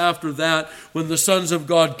also after that, when the sons of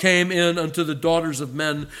God came in unto the daughters of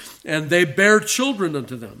men, and they bare children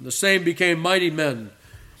unto them. The same became mighty men,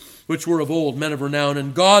 which were of old, men of renown.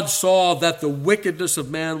 And God saw that the wickedness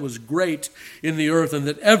of man was great in the earth, and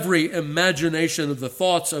that every imagination of the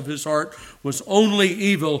thoughts of his heart was only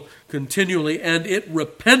evil continually. And it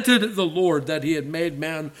repented the Lord that he had made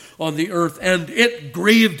man on the earth, and it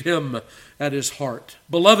grieved him at his heart.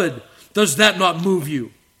 Beloved, does that not move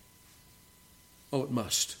you? Oh, it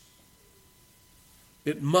must.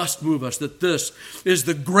 It must move us that this is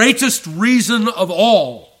the greatest reason of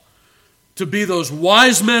all to be those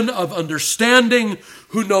wise men of understanding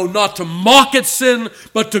who know not to mock at sin,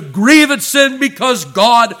 but to grieve at sin, because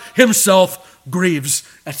God himself grieves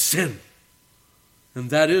at sin. And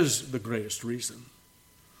that is the greatest reason.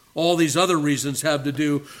 All these other reasons have to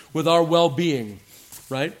do with our well-being,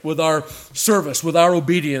 right? With our service, with our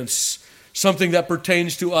obedience, something that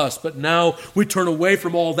pertains to us. But now we turn away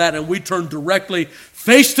from all that and we turn directly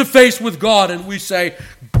face to face with God, and we say,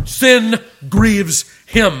 sin grieves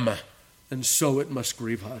him, and so it must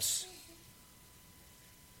grieve us.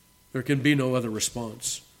 There can be no other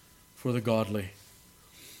response for the godly.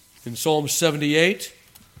 In Psalm 78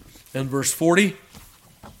 and verse 40,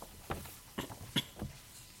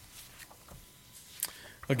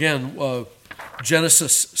 again,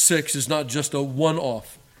 Genesis 6 is not just a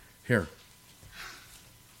one-off here.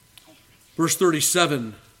 Verse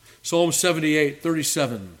 37, Psalm 78,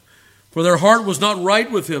 37. For their heart was not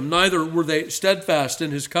right with him, neither were they steadfast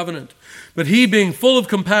in his covenant. But he, being full of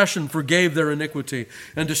compassion, forgave their iniquity,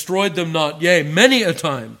 and destroyed them not. Yea, many a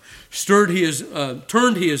time turned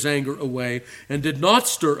he his anger away, and did not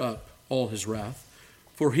stir up all his wrath.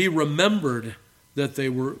 For he remembered that they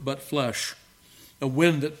were but flesh, a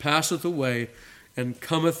wind that passeth away, and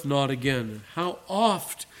cometh not again. How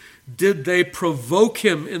oft did they provoke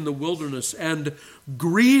him in the wilderness, and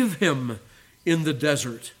grieve him in the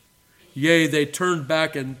desert? Yea, they turned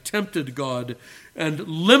back and tempted God, and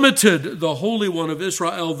limited the Holy One of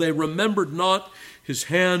Israel. They remembered not his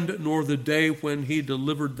hand, nor the day when he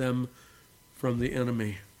delivered them from the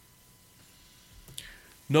enemy.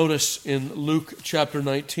 Notice in Luke chapter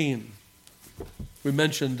 19, we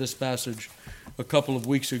mentioned this passage a couple of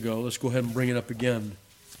weeks ago. Let's go ahead and bring it up again.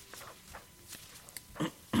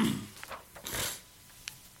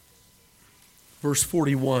 Verse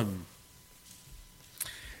 41.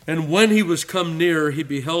 And when he was come near, he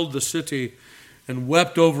beheld the city, and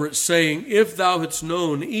wept over it, saying, If thou hadst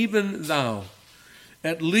known, even thou,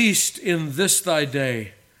 at least in this thy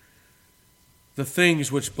day, the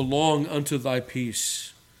things which belong unto thy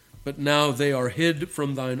peace, but now they are hid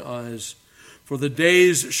from thine eyes. For the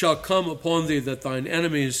days shall come upon thee that thine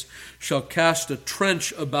enemies shall cast a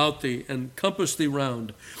trench about thee, and compass thee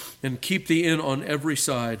round, and keep thee in on every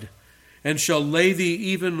side, and shall lay thee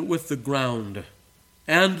even with the ground,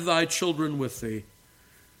 and thy children with thee.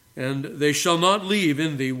 And they shall not leave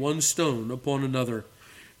in thee one stone upon another,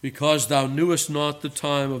 because thou knewest not the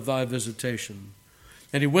time of thy visitation.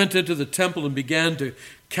 And he went into the temple and began to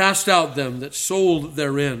cast out them that sold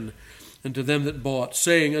therein, and to them that bought,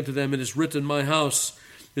 saying unto them, It is written, My house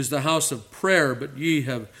is the house of prayer, but ye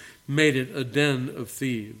have made it a den of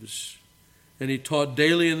thieves. And he taught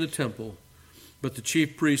daily in the temple, but the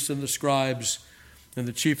chief priests and the scribes and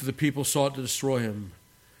the chief of the people sought to destroy him,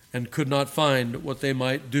 and could not find what they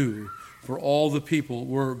might do, for all the people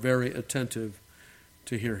were very attentive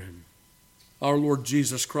to hear him. Our Lord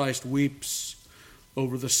Jesus Christ weeps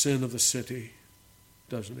over the sin of the city,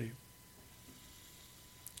 doesn't he?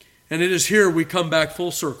 And it is here we come back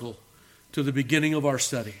full circle to the beginning of our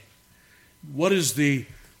study. What is the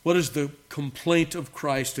complaint of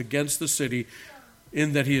Christ against the city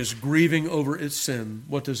in that he is grieving over its sin?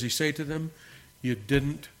 What does he say to them? You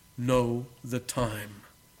didn't know the time.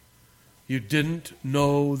 You didn't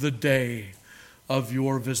know the day of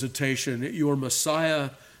your visitation. Your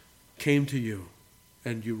Messiah came to you,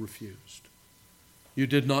 and you refused. You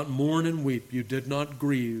did not mourn and weep. You did not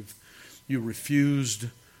grieve. You refused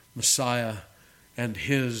Messiah and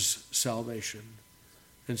his salvation.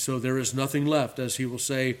 And so there is nothing left, as he will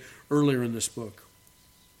say earlier in this book,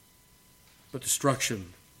 but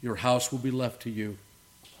destruction. Your house will be left to you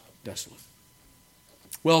desolate.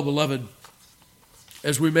 Well, beloved,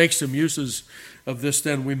 As we make some uses of this,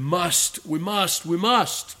 then we must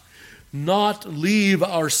not leave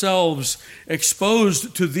ourselves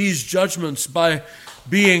exposed to these judgments by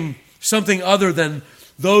being something other than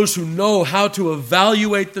those who know how to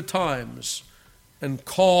evaluate the times and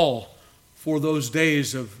call for those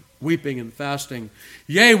days of weeping and fasting.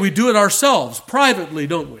 Yea, we do it ourselves, privately,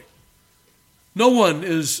 don't we? No one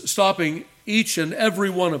is stopping each and every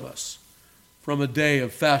one of us from a day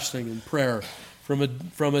of fasting and prayer, from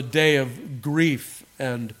a day of grief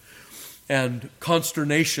and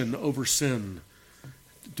consternation over sin,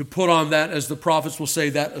 to put on that, as the prophets will say,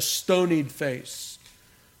 that astonied face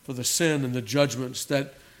for the sin and the judgments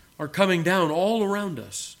that are coming down all around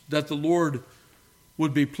us, that the Lord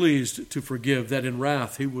would be pleased to forgive, that in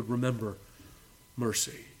wrath he would remember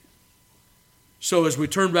mercy. So as we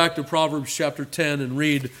turn back to Proverbs chapter 10 and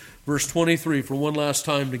read verse 23 for one last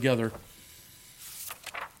time together,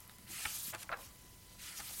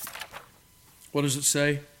 what does it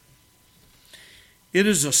say? It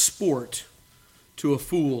is a sport to a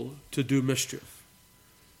fool to do mischief,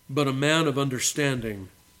 but a man of understanding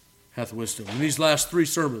hath wisdom. In these last three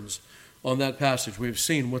sermons on that passage, we have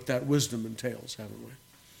seen what that wisdom entails, haven't we?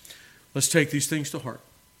 Let's take these things to heart.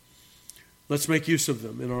 Let's make use of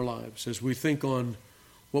them in our lives as we think on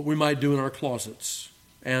what we might do in our closets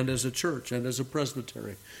and as a church and as a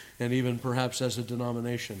presbytery and even perhaps as a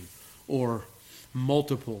denomination or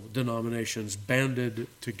multiple denominations banded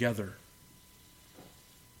together,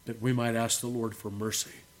 that we might ask the Lord for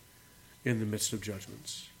mercy in the midst of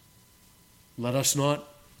judgments. Let us not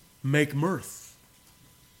make mirth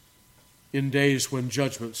in days when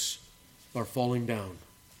judgments are falling down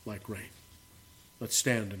like rain. Let's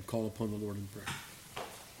stand and call upon the Lord in prayer.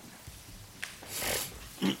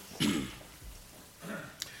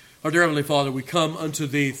 Our dear Heavenly Father, we come unto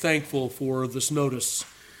Thee thankful for this notice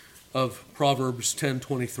of Proverbs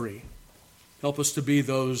 10:23. Help us to be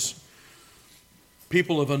those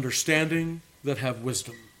people of understanding that have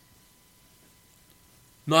wisdom,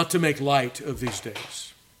 not to make light of these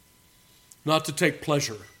days, not to take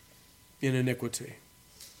pleasure in iniquity,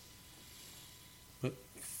 but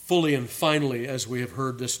fully and finally, as we have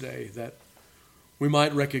heard this day, that we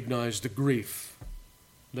might recognize the grief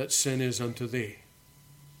that sin is unto Thee,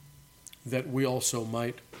 that we also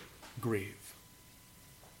might grieve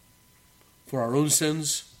for our own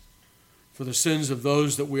sins, for the sins of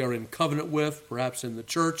those that we are in covenant with, perhaps in the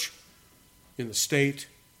church, in the state,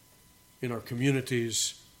 in our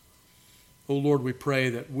communities. Oh Lord, we pray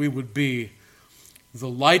that we would be the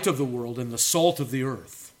light of the world and the salt of the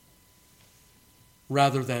earth,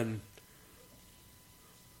 rather than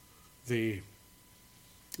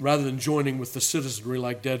joining with the citizenry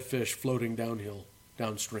like dead fish floating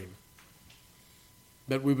downstream.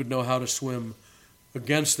 That we would know how to swim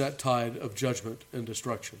against that tide of judgment and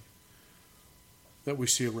destruction that we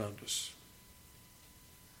see around us.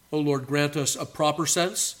 Oh Lord, grant us a proper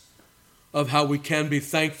sense of how we can be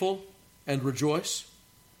thankful and rejoice,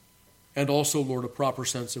 and also, Lord, a proper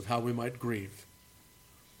sense of how we might grieve.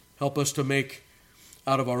 Help us to make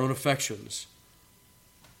out of our own affections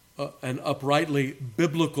an uprightly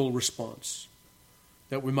biblical response,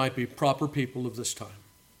 that we might be proper people of this time.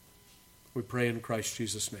 We pray in Christ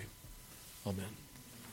Jesus' name. Amen.